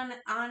with you on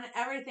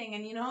everything.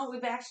 And you know,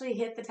 we've actually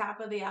hit the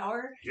top of the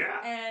hour. Yeah.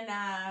 And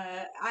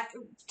I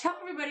tell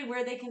everybody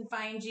where they can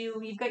find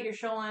you. You've got your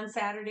show on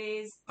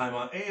Saturdays. I'm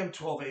on AM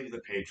 1280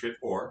 The Patriot,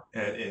 or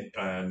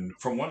and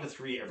from 1 to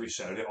 3 every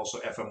Saturday. Also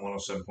FM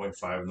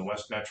 107.5 in the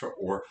West Metro,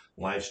 or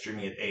live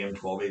streaming at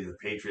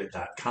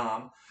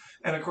am1280thepatriot.com.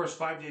 And of course,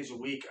 5 days a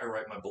week, I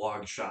write my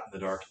blog,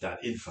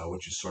 shotinthedark.info,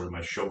 which is sort of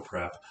my show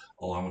prep,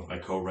 along with my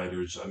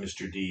co-writers,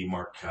 Mr. D,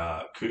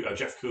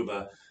 Jeff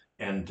Kuba,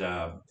 and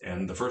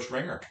the First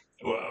Ringer,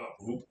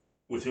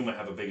 with whom I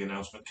have a big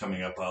announcement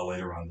coming up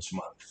later on this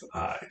month,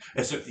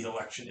 as if the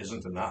election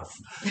isn't enough.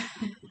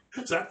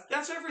 So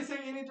that's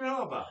everything you need to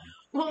know about me.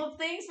 Well,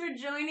 thanks for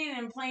joining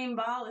and playing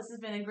ball. This has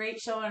been a great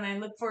show, and I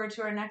look forward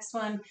to our next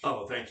one.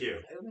 Oh, thank you.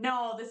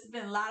 No, this has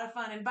been a lot of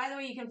fun. And by the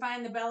way, you can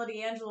find the Bella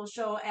Dangelo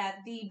Show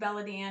at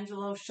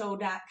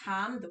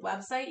thebelladangeloshow.com, the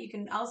website. You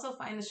can also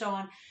find the show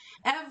on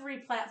every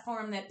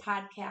platform that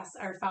podcasts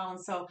are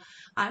found. So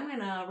I'm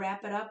going to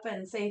wrap it up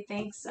and say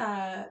thanks,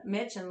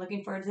 Mitch, and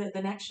looking forward to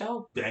the next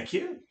show. Thank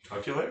you.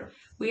 Talk to you later.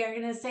 We are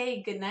going to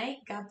say good night,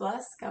 God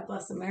bless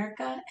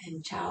America,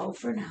 and ciao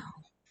for now.